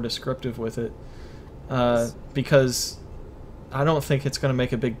they'd be more descriptive with it, because I don't think it's going to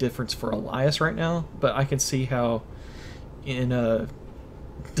make a big difference for Elias right now, but I can see how in a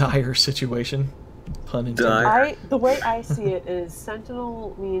dire situation, pun intended. The way I see it is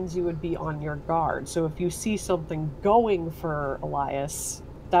Sentinel means you would be on your guard. So if you see something going for Elias,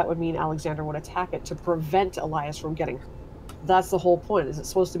 that would mean Alexander would attack it to prevent Elias from getting hurt. That's the whole point. Is it's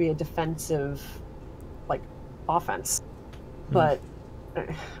supposed to be a defensive, like, offense. But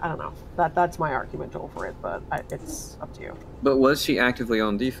I don't know. That's my argument over it, but it's up to you. But was she actively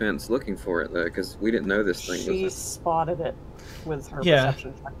on defense looking for it, though? Because we didn't know this thing. She spotted it with her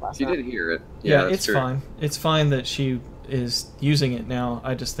perception check last She round. did hear it. Yeah, it's fine. It's fine that she is using it now.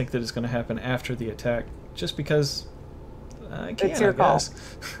 I just think that it's going to happen after the attack, just because I can. It's your call.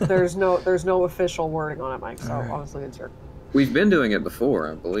 There's no official wording on it, Mike. So honestly, it's your. We've been doing it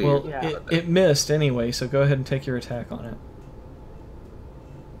before, I believe. Well, it missed anyway, so go ahead and take your attack on it.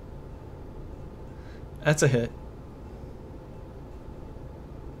 That's a hit.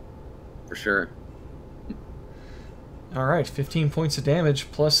 For sure. Alright, 15 points of damage,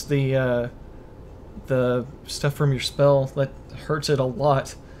 plus the stuff from your spell that hurts it a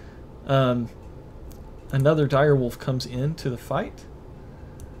lot. Another direwolf comes into the fight.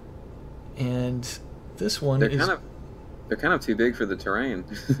 And this one They're kind of too big for the terrain.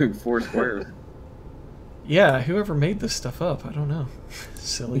 4 squares. Yeah, whoever made this stuff up, I don't know.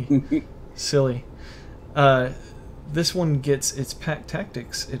 Silly. Silly. This one gets its pack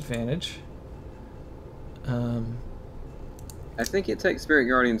tactics advantage. I think it takes Spirit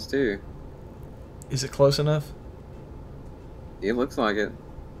Guardians too. Is it close enough? It looks like it.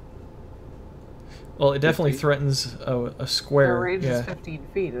 Well, it definitely threatens a square. The range is 15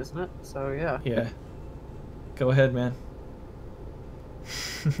 feet, isn't it? So yeah. Yeah. Go ahead, man.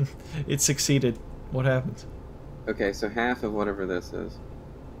 It succeeded. What happens? Okay, so half of whatever this is.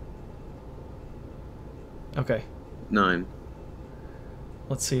 Okay. 9.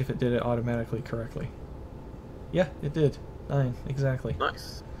 Let's see if it did it automatically correctly. Yeah, it did. 9, exactly.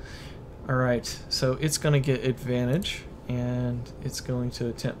 Nice. Alright, so it's going to get advantage, and it's going to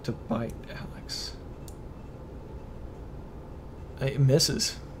attempt to bite Alex. It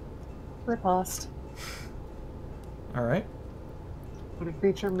misses. Riposte. Alright. When a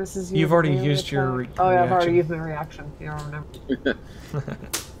creature misses you... You've already used your reaction. Oh yeah, I've already used my reaction. You don't remember.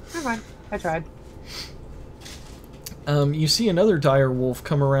 Never mind. I tried. You see another dire wolf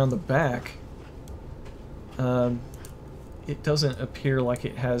come around the back. It doesn't appear like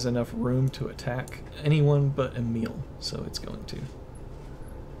it has enough room to attack anyone but Emil, so it's going to.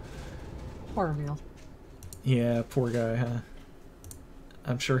 Poor Emil. Yeah, poor guy, huh?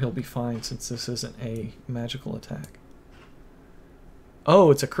 I'm sure he'll be fine since this isn't a magical attack.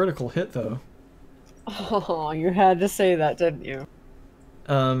 Oh, it's a critical hit, though. Oh, you had to say that, didn't you?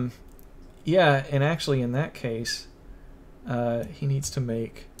 Yeah, and actually in that case, he needs to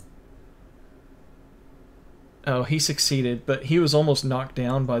make... Oh, he succeeded, but he was almost knocked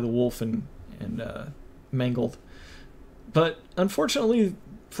down by the wolf and mangled. But unfortunately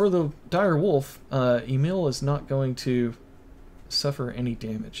for the dire wolf, Emil is not going to suffer any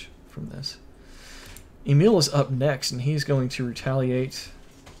damage from this. Emil is up next, and he's going to retaliate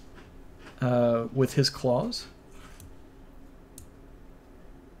with his claws.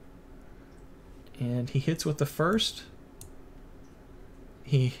 And he hits with the first.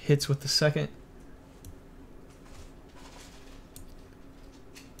 He hits with the second.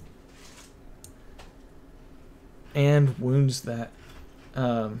 And wounds that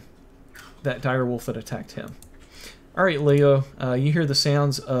that dire wolf that attacked him. All right, Leo, you hear the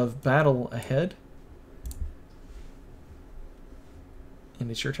sounds of battle ahead,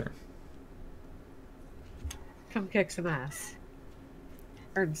 and it's your turn. Come kick some ass.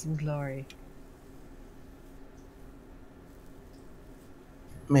 Earn some glory.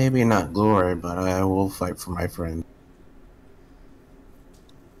 Maybe not glory, but I will fight for my friend.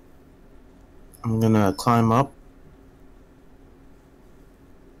 I'm gonna climb up.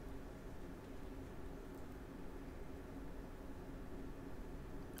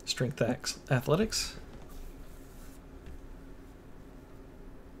 Strength athletics.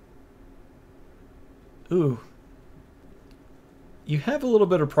 Ooh. You have a little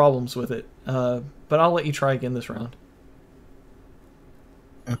bit of problems with it, but I'll let you try again this round.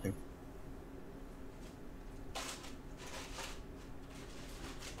 Okay.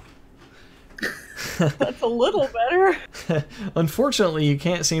 That's a little better. Unfortunately, you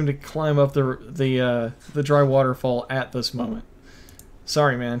can't seem to climb up the dry waterfall at this moment.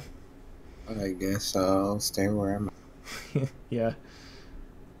 Sorry, man. I guess I'll stay where I'm at. Yeah.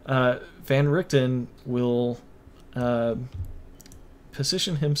 Van Richten will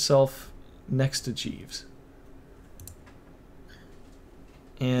position himself next to Jeeves.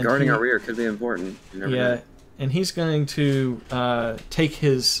 And Guarding our rear could be important. You never yeah, know. and he's going to take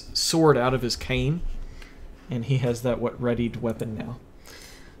his sword out of his cane, and he has that readied weapon now.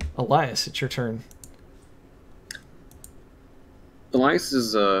 Elias, it's your turn. Elias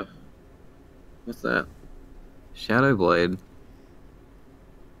is, what's that? Shadow Blade.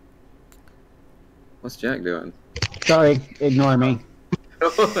 What's Jack doing? Sorry, ignore me.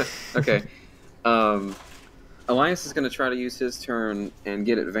 Okay. Elias is going to try to use his turn and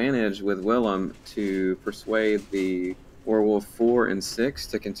get advantage with Willem to persuade the Werewolf 4 and 6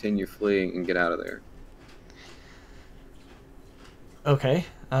 to continue fleeing and get out of there. Okay.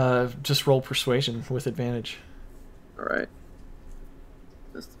 Just roll persuasion with advantage. All right.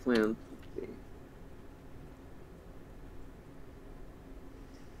 That's the plan. Let's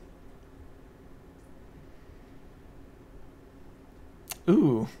see.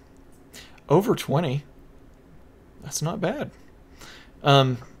 Ooh. Over 20. That's not bad.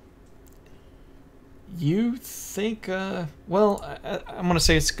 You think, well, I'm going to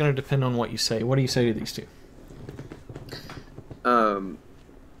say it's going to depend on what you say. What do you say to these two?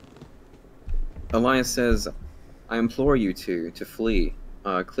 Elias says, I implore you to flee.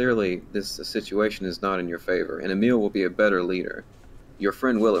 Clearly, this situation is not in your favor, and Emil will be a better leader. Your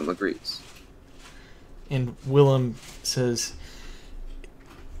friend Willem agrees. And Willem says,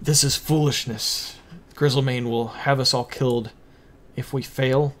 this is foolishness. Grizzlemane will have us all killed. If we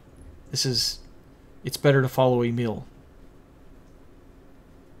fail, it's better to follow Emil.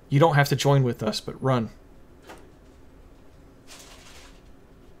 You don't have to join with us, but run.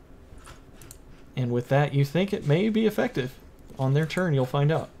 And with that, you think it may be effective. On their turn, you'll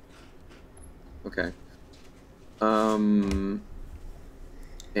find out. Okay. And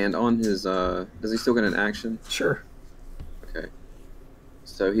on his, does he still get an action? Sure. Okay.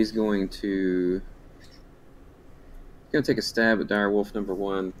 So he's going to take a stab at Direwolf number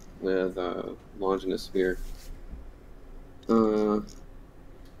 1 with Longinus Spear. And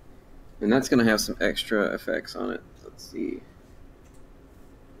that's going to have some extra effects on it. Let's see.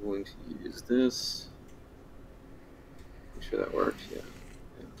 I'm going to use this. Make sure that works. Yeah.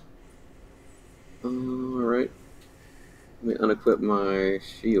 Alright. Let me unequip my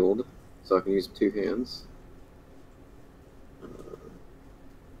shield so I can use 2 hands.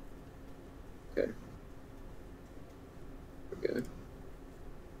 Okay. Okay.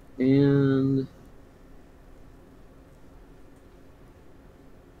 And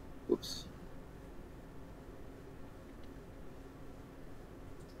whoops.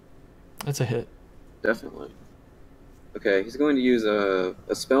 That's a hit. Definitely. Okay, he's going to use a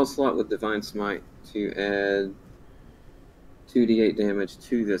spell slot with Divine Smite to add 2d8 damage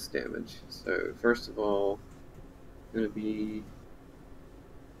to this damage. So, first of all, going to be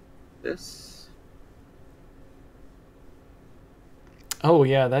this. Oh,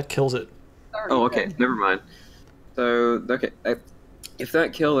 yeah, that kills it. Oh, okay, never mind. So, okay, if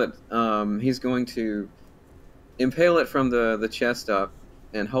that kill it, he's going to impale it from the chest up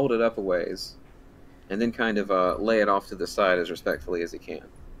and hold it up a ways, and then kind of lay it off to the side as respectfully as he can.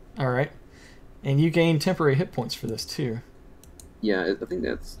 All right. And you gain temporary hit points for this, too. Yeah, I think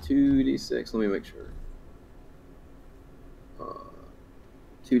that's 2d6. Let me make sure.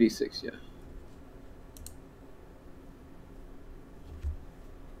 2d6, yeah.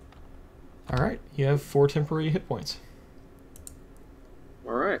 All right. You have 4 temporary hit points.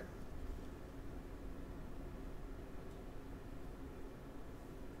 All right.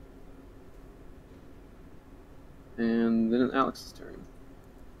 And then it's Alex's turn.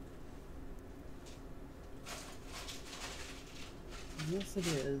 Yes, it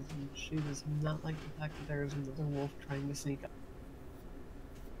is. And she does not like the fact that there is another wolf trying to sneak up.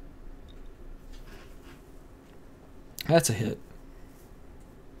 That's a hit.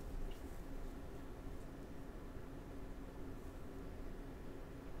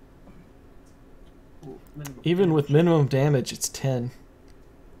 Ooh, minimum Even with damage. minimum damage, it's 10.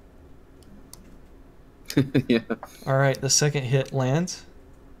 Yeah. All right, the second hit lands.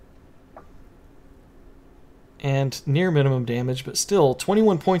 And near minimum damage, but still,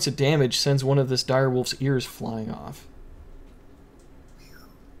 21 points of damage sends one of this direwolf's ears flying off.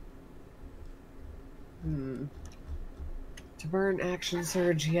 To burn action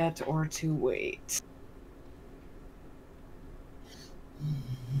surge yet, or to wait?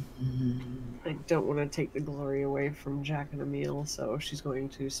 I don't want to take the glory away from Jack and Emil, so she's going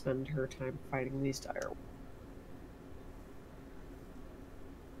to spend her time fighting these direwolves.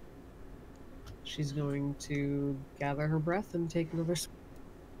 She's going to gather her breath and take another swing.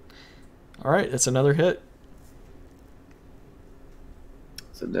 All right, that's another hit.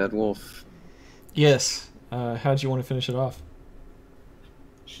 It's a dead wolf. Yes. How'd you want to finish it off?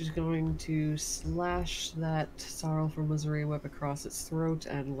 She's going to slash that sorrowful misery whip across its throat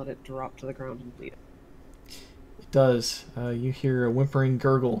and let it drop to the ground and bleed. It does. You hear a whimpering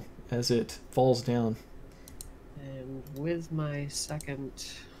gurgle as it falls down. And with my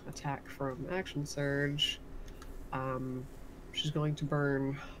second attack from Action Surge, she's going to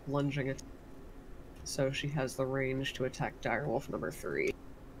burn lunging attack. So she has the range to attack Direwolf number 3.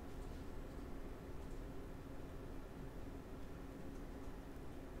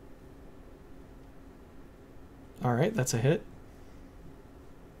 All right, that's a hit.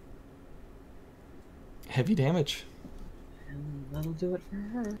 Heavy damage. And that'll do it for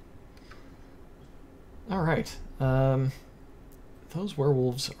her. All right. Those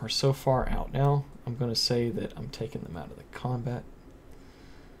werewolves are so far out now, I'm going to say that I'm taking them out of the combat.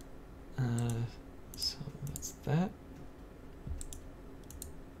 So that's that.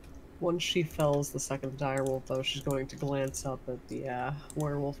 Once she fells the second direwolf, though, she's going to glance up at the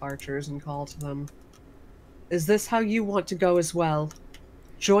werewolf archers and call to them. Is this how you want to go as well?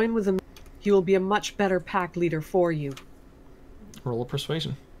 Join with him. He will be a much better pack leader for you. Roll a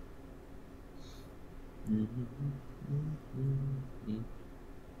persuasion.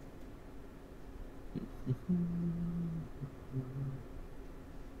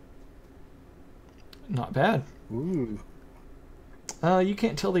 Not bad. Ooh. You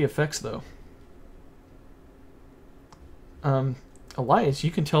can't tell the effects, though. Elias,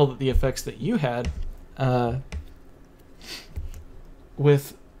 you can tell that the effects that you had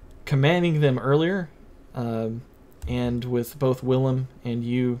with commanding them earlier, and with both Willem and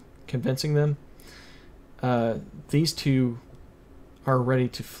you convincing them, these two are ready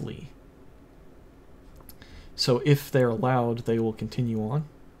to flee. So if they're allowed, they will continue on.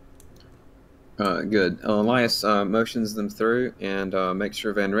 Good. Elias motions them through and makes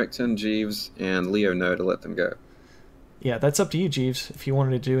sure Van Richten, Jeeves, and Leo know to let them go. Yeah, that's up to you, Jeeves, if you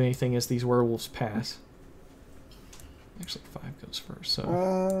wanted to do anything as these werewolves pass. Actually, 5 goes first,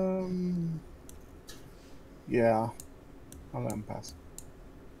 so... Yeah. I'll let him pass.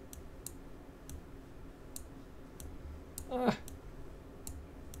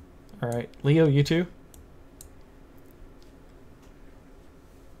 Alright, Leo, you too?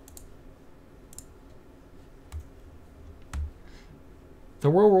 The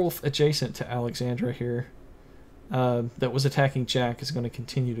werewolf adjacent to Alexandra here that was attacking Jack is going to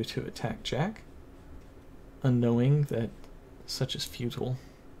continue to attack Jack, unknowing that such is futile.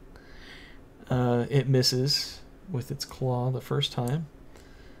 It misses with its claw the first time.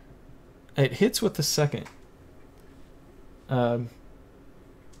 It hits with the second.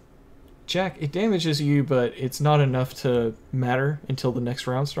 Jack, it damages you, but it's not enough to matter until the next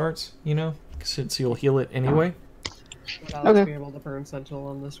round starts, you know? Since you'll heal it anyway. Would Alex be able to burn Sentinel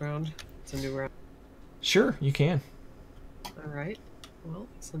on this round? It's a new round. Sure, you can. Alright. Well,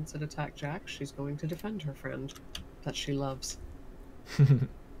 since it attacked Jack, she's going to defend her friend that she loves.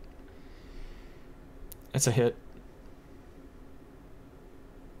 That's a hit.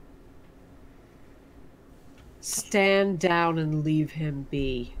 Stand down and leave him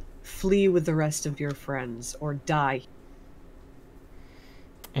be. Flee with the rest of your friends, or die.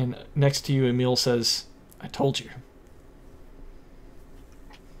 And next to you, Emil says, I told you.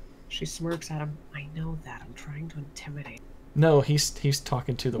 She smirks at him. I know that. I'm trying to intimidate. No, he's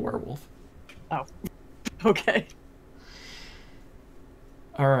talking to the werewolf. Oh. Okay.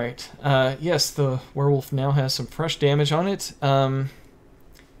 Alright. Yes, the werewolf now has some fresh damage on it.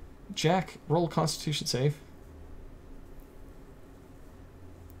 Jack, roll a Constitution save.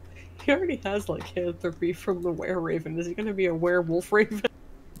 He already has, lycanthropy from the were-raven. Is he going to be a werewolf raven?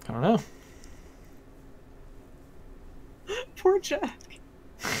 I don't know. Poor Jack.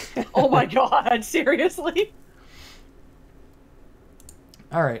 Oh my god, seriously?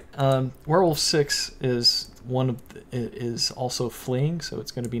 Alright, Werewolf 6 is is also fleeing, so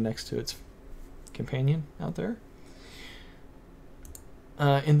it's going to be next to its companion out there.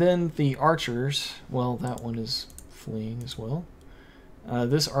 And then the archers, well, that one is fleeing as well.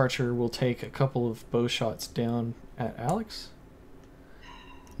 This archer will take a couple of bow shots down at Alex.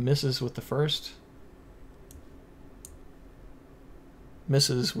 Misses with the first.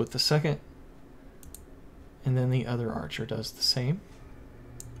 Misses with the second. And then the other archer does the same.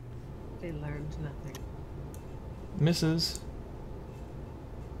 They learned nothing. Misses.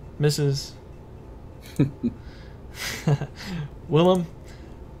 Misses. Willem,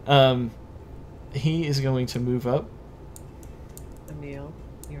 he is going to move up. Emil,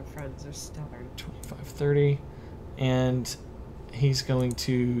 your friends are stubborn. 25, 30. And he's going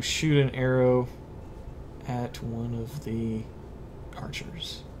to shoot an arrow at one of the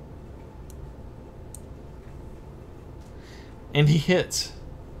archers. And he hits.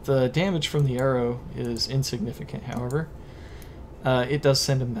 The damage from the arrow is insignificant, however. It does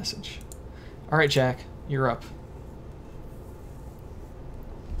send a message. Alright, Jack, you're up.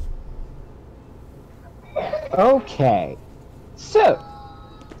 Okay. So,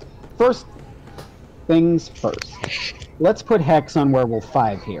 first things first. Let's put Hex on Werewolf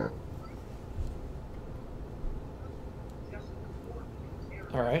 5 here.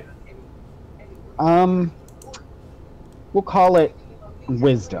 Alright. We'll call it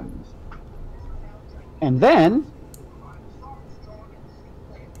Wisdom. And then,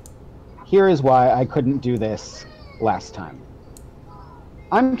 here is why I couldn't do this last time.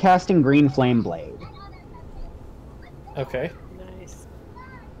 I'm casting Green Flame Blade. Okay. Nice.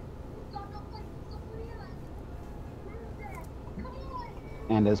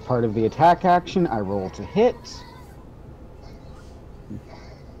 And as part of the attack action, I roll to hit.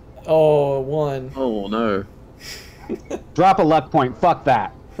 Oh, 1. Oh no. Drop a luck point, fuck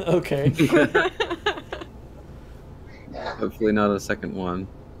that. Okay. Hopefully not a second one.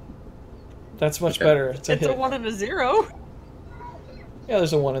 That's much Okay. better. It's a It's hit. a 1 and a 0. Yeah,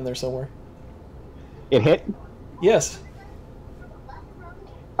 there's a 1 in there somewhere. It hit? Yes.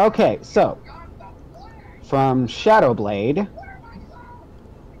 Okay, so from Shadow Blade,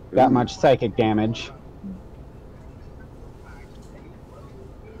 that much psychic damage.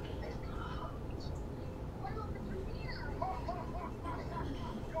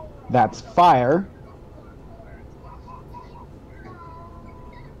 That's fire.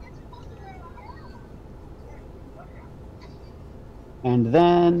 And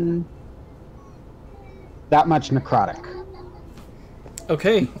then that much necrotic.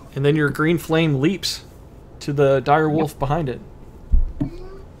 Okay, and then your green flame leaps to the dire wolf behind it. Pai,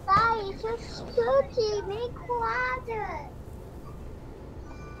 isso escute, bem quadra.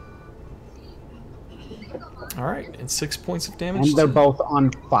 All right, and 6 points of damage. And they're both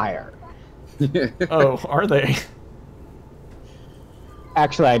on fire. Oh, are they?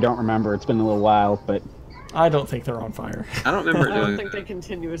 Actually, I don't remember. It's been a little while, but I don't think they're on fire. I don't remember I don't doing think they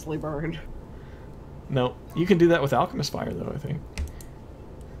continuously burn. No, you can do that with alchemist fire, though. I think.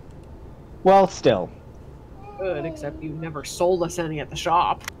 well, still. Good, except you never sold us any at the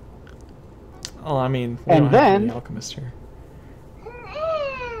shop. Oh, I mean, we And don't have any then- alchemists here.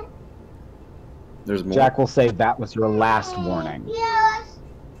 There's more. Jack will say that was your last warning. Yes.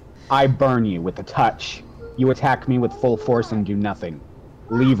 I burn you with a touch. You attack me with full force and do nothing.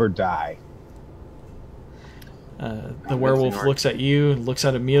 Leave or die. The werewolf looks at you, looks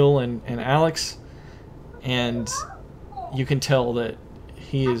at Emil and Alex, and you can tell that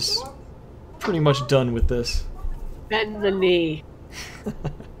he is pretty much done with this. Bend the knee.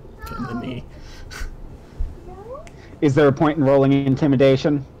 Bend the knee. Is there a point in rolling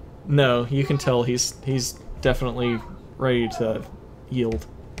intimidation? No, you can tell he's definitely ready to yield.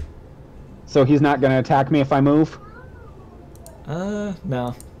 So he's not going to attack me if I move?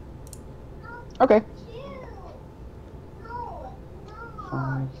 No. Okay.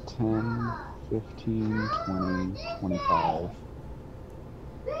 5, 10, 15, 20, 25.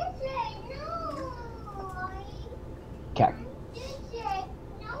 Okay.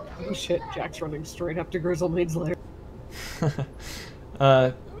 Oh shit, Jack's running straight up to Grizzlemaid's lair.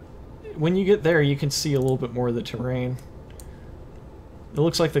 When you get there, you can see a little bit more of the terrain. It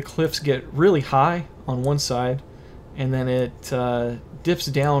looks like the cliffs get really high on one side, and then it dips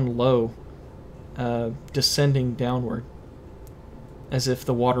down low, descending downward, as if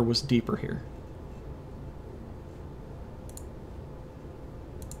the water was deeper here.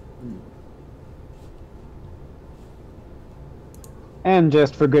 And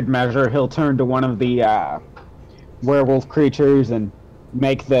just for good measure, he'll turn to one of the werewolf creatures and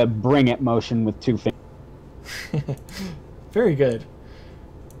make the bring it motion with 2 fingers. Very good.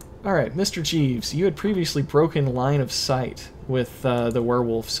 Alright, Mr. Jeeves, you had previously broken line of sight with the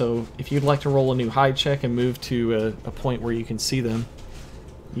werewolf, so if you'd like to roll a new hide check and move to a point where you can see them,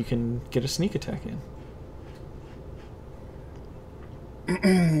 you can get a sneak attack in.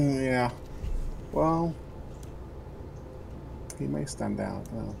 Yeah. Well, he may stand out.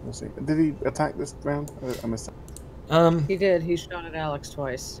 We'll see. Did he attack this round? I missed it. He did. He shot at Alex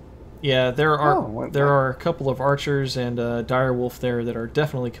twice. Yeah, there are a couple of archers and a direwolf there that are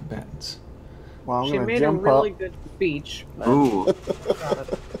definitely combatants. Well, She made a really good speech. But... Ooh.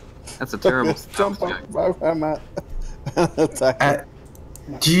 That's a terrible jump up right where I'm at. Attack.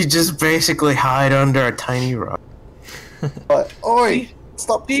 Do you just basically hide under a tiny rock? But, oi!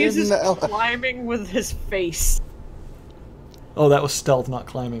 Stop Jeeves shooting is the elephant. climbing with his face. Oh, that was stealth, not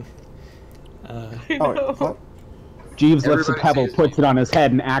climbing. I Oh, know. wait, what? Jeeves lifts a Everybody pebble, sees puts it on his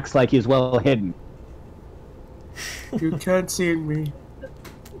head, and acts like he's well hidden. You can't see me.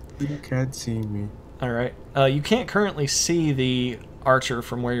 You can't see me. Alright. You can't currently see the archer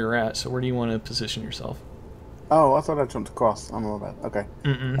from where you're at, so where do you want to position yourself? Oh, I thought I jumped across. I'm all bad. Okay.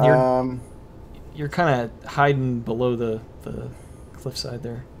 You're kind of hiding below the cliffside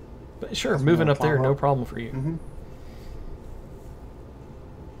there. But sure, That's moving more up there, climb no up. problem for you. Mm-hmm.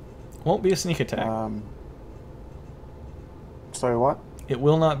 Won't be a sneak attack. Sorry, what? It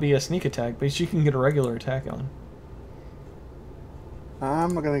will not be a sneak attack, but you can get a regular attack on.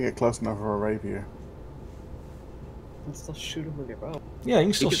 I'm not going to get close enough for a rapier. And still shoot him with your bow. Yeah, you can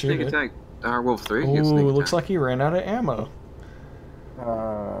He still can shoot sneak it. attack Direwolf 3. Oh, it looks like he ran out of ammo.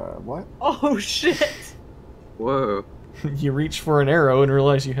 What? Oh shit! Whoa. You reach for an arrow and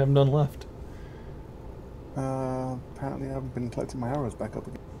realize you have none left. Apparently I haven't been collecting my arrows back up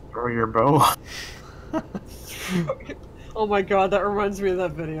again. Throw your bow. Oh my god, that reminds me of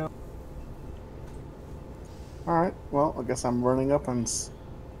that video. Alright, well, I guess I'm running up and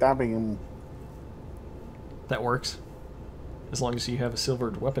stabbing him. That works. As long as you have a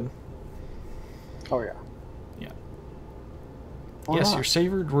silvered weapon. Oh, yeah. Yeah. Why Yes, not? your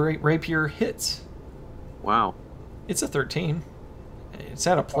savored rapier hits. Wow. It's a 13. It's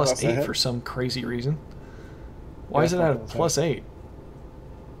at a plus that's a 8 hit. for some crazy reason. Why Yeah, is it I at a thought it was plus 8?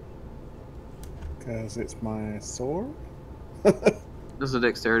 Because it's my sword? This is a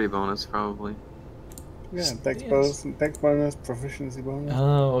dexterity bonus, probably. Yeah, dex Yes. bonus, proficiency bonus.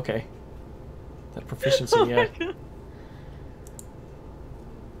 Oh, okay. That proficiency, yeah.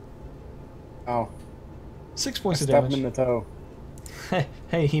 Oh, 6 I points of stabbed him in damage. the toe.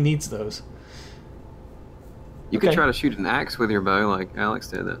 Hey, he needs those. You Okay. could try to shoot an axe with your bow like Alex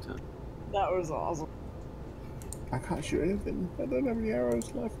did that time. That was awesome. I can't shoot anything. I don't have any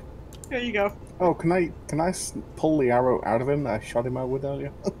arrows left. Here you go. Oh, can I pull the arrow out of him that I shot him out with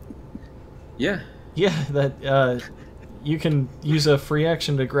earlier? Yeah. Yeah, that you can use a free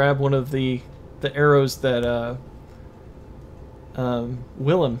action to grab one of the arrows that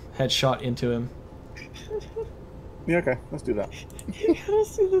Willem had shot into him. Yeah, okay, let's do that. You gotta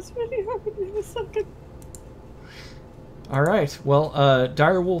see this video in a second. All right. Well,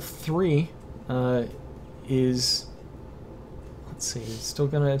 Direwolf 3 is, let's see, it's still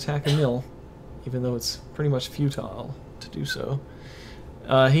going to attack Emil, even though it's pretty much futile to do so.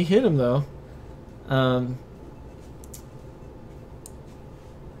 He hit him, though.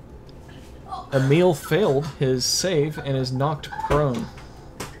 Emil failed his save and is knocked prone.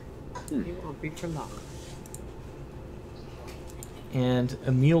 He won't be for long. And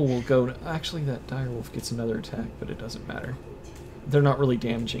Emil will go to... Actually, that direwolf gets another attack, but it doesn't matter. They're not really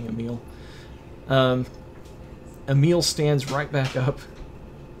damaging Emil. Emil stands right back up.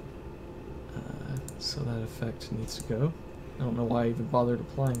 So that effect needs to go. I don't know why I even bothered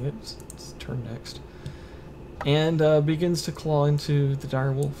applying it. It's turn next. And begins to claw into the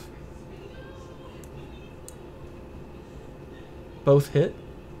direwolf. Both hit.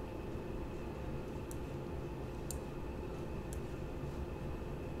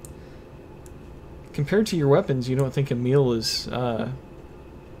 Compared to your weapons, you don't think Emil is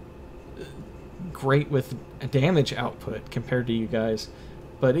great with a damage output compared to you guys,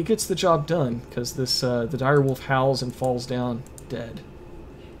 but it gets the job done because this the direwolf howls and falls down dead.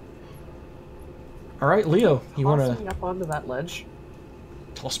 All right, Leo, you want Toss me to up onto that ledge?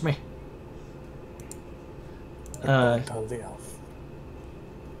 toss me? Tell the elf.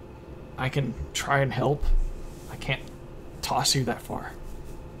 I can try and help. I can't toss you that far.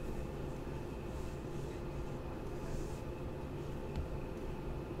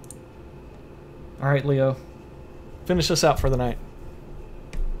 All right, Leo. Finish us out for the night.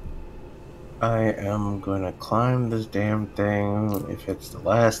 I am gonna climb this damn thing if it's the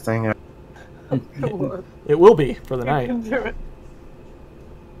last thing I... It will be for the You night. can do it.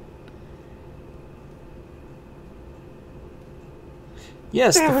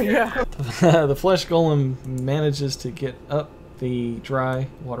 Yes, There we go. the flesh golem manages to get up the dry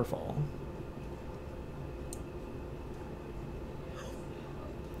waterfall.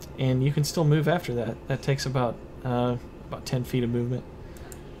 And you can still move after that. That takes about 10 feet of movement.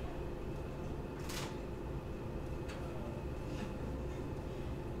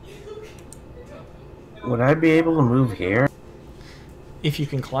 Would I be able to move here? If you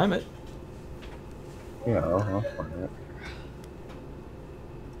can climb it. Yeah, I'll find it.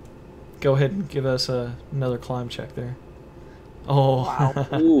 Go ahead and give us another climb check there. Oh. Wow.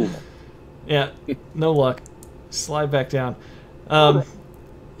 Ooh. Yeah, no luck. Slide back down.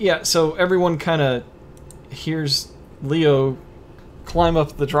 Yeah, so everyone kind of hears Leo climb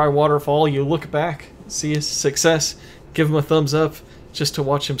up the dry waterfall. You look back, see his success, give him a thumbs up, just to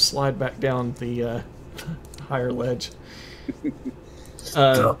watch him slide back down the higher ledge.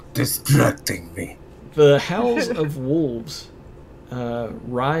 Stop distracting me. The howls of wolves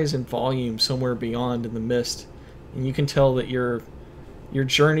rise in volume somewhere beyond in the mist, and you can tell that your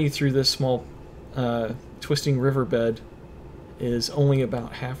journey through this small twisting riverbed is only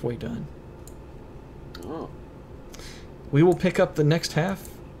about halfway done. Oh. We will pick up the next half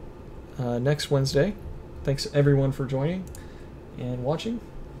next Wednesday. Thanks everyone for joining and watching.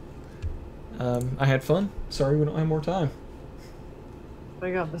 I had fun. Sorry we don't have more time. Oh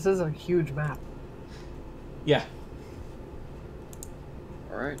my god, this is a huge map. Yeah.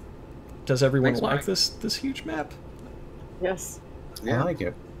 All right. Does everyone Thanks, like Mike. this huge map? Yes. I like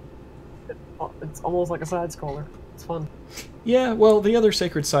it. It's almost like a side scroller. It's fun. Yeah, well, the other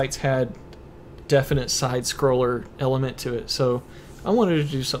sacred sites had definite side scroller element to it, so I wanted to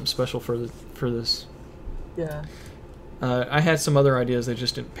do something special for this. Yeah. I had some other ideas that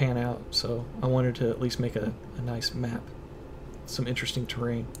just didn't pan out, so I wanted to at least make a nice map, some interesting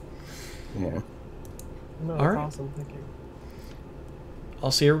terrain. Yeah. No, All that's right. awesome. Thank you.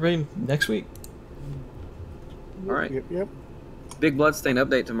 I'll see everybody next week. All right. Yep. Big Bloodstain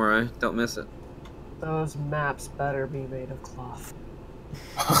update tomorrow. Don't miss it. Those maps better be made of cloth.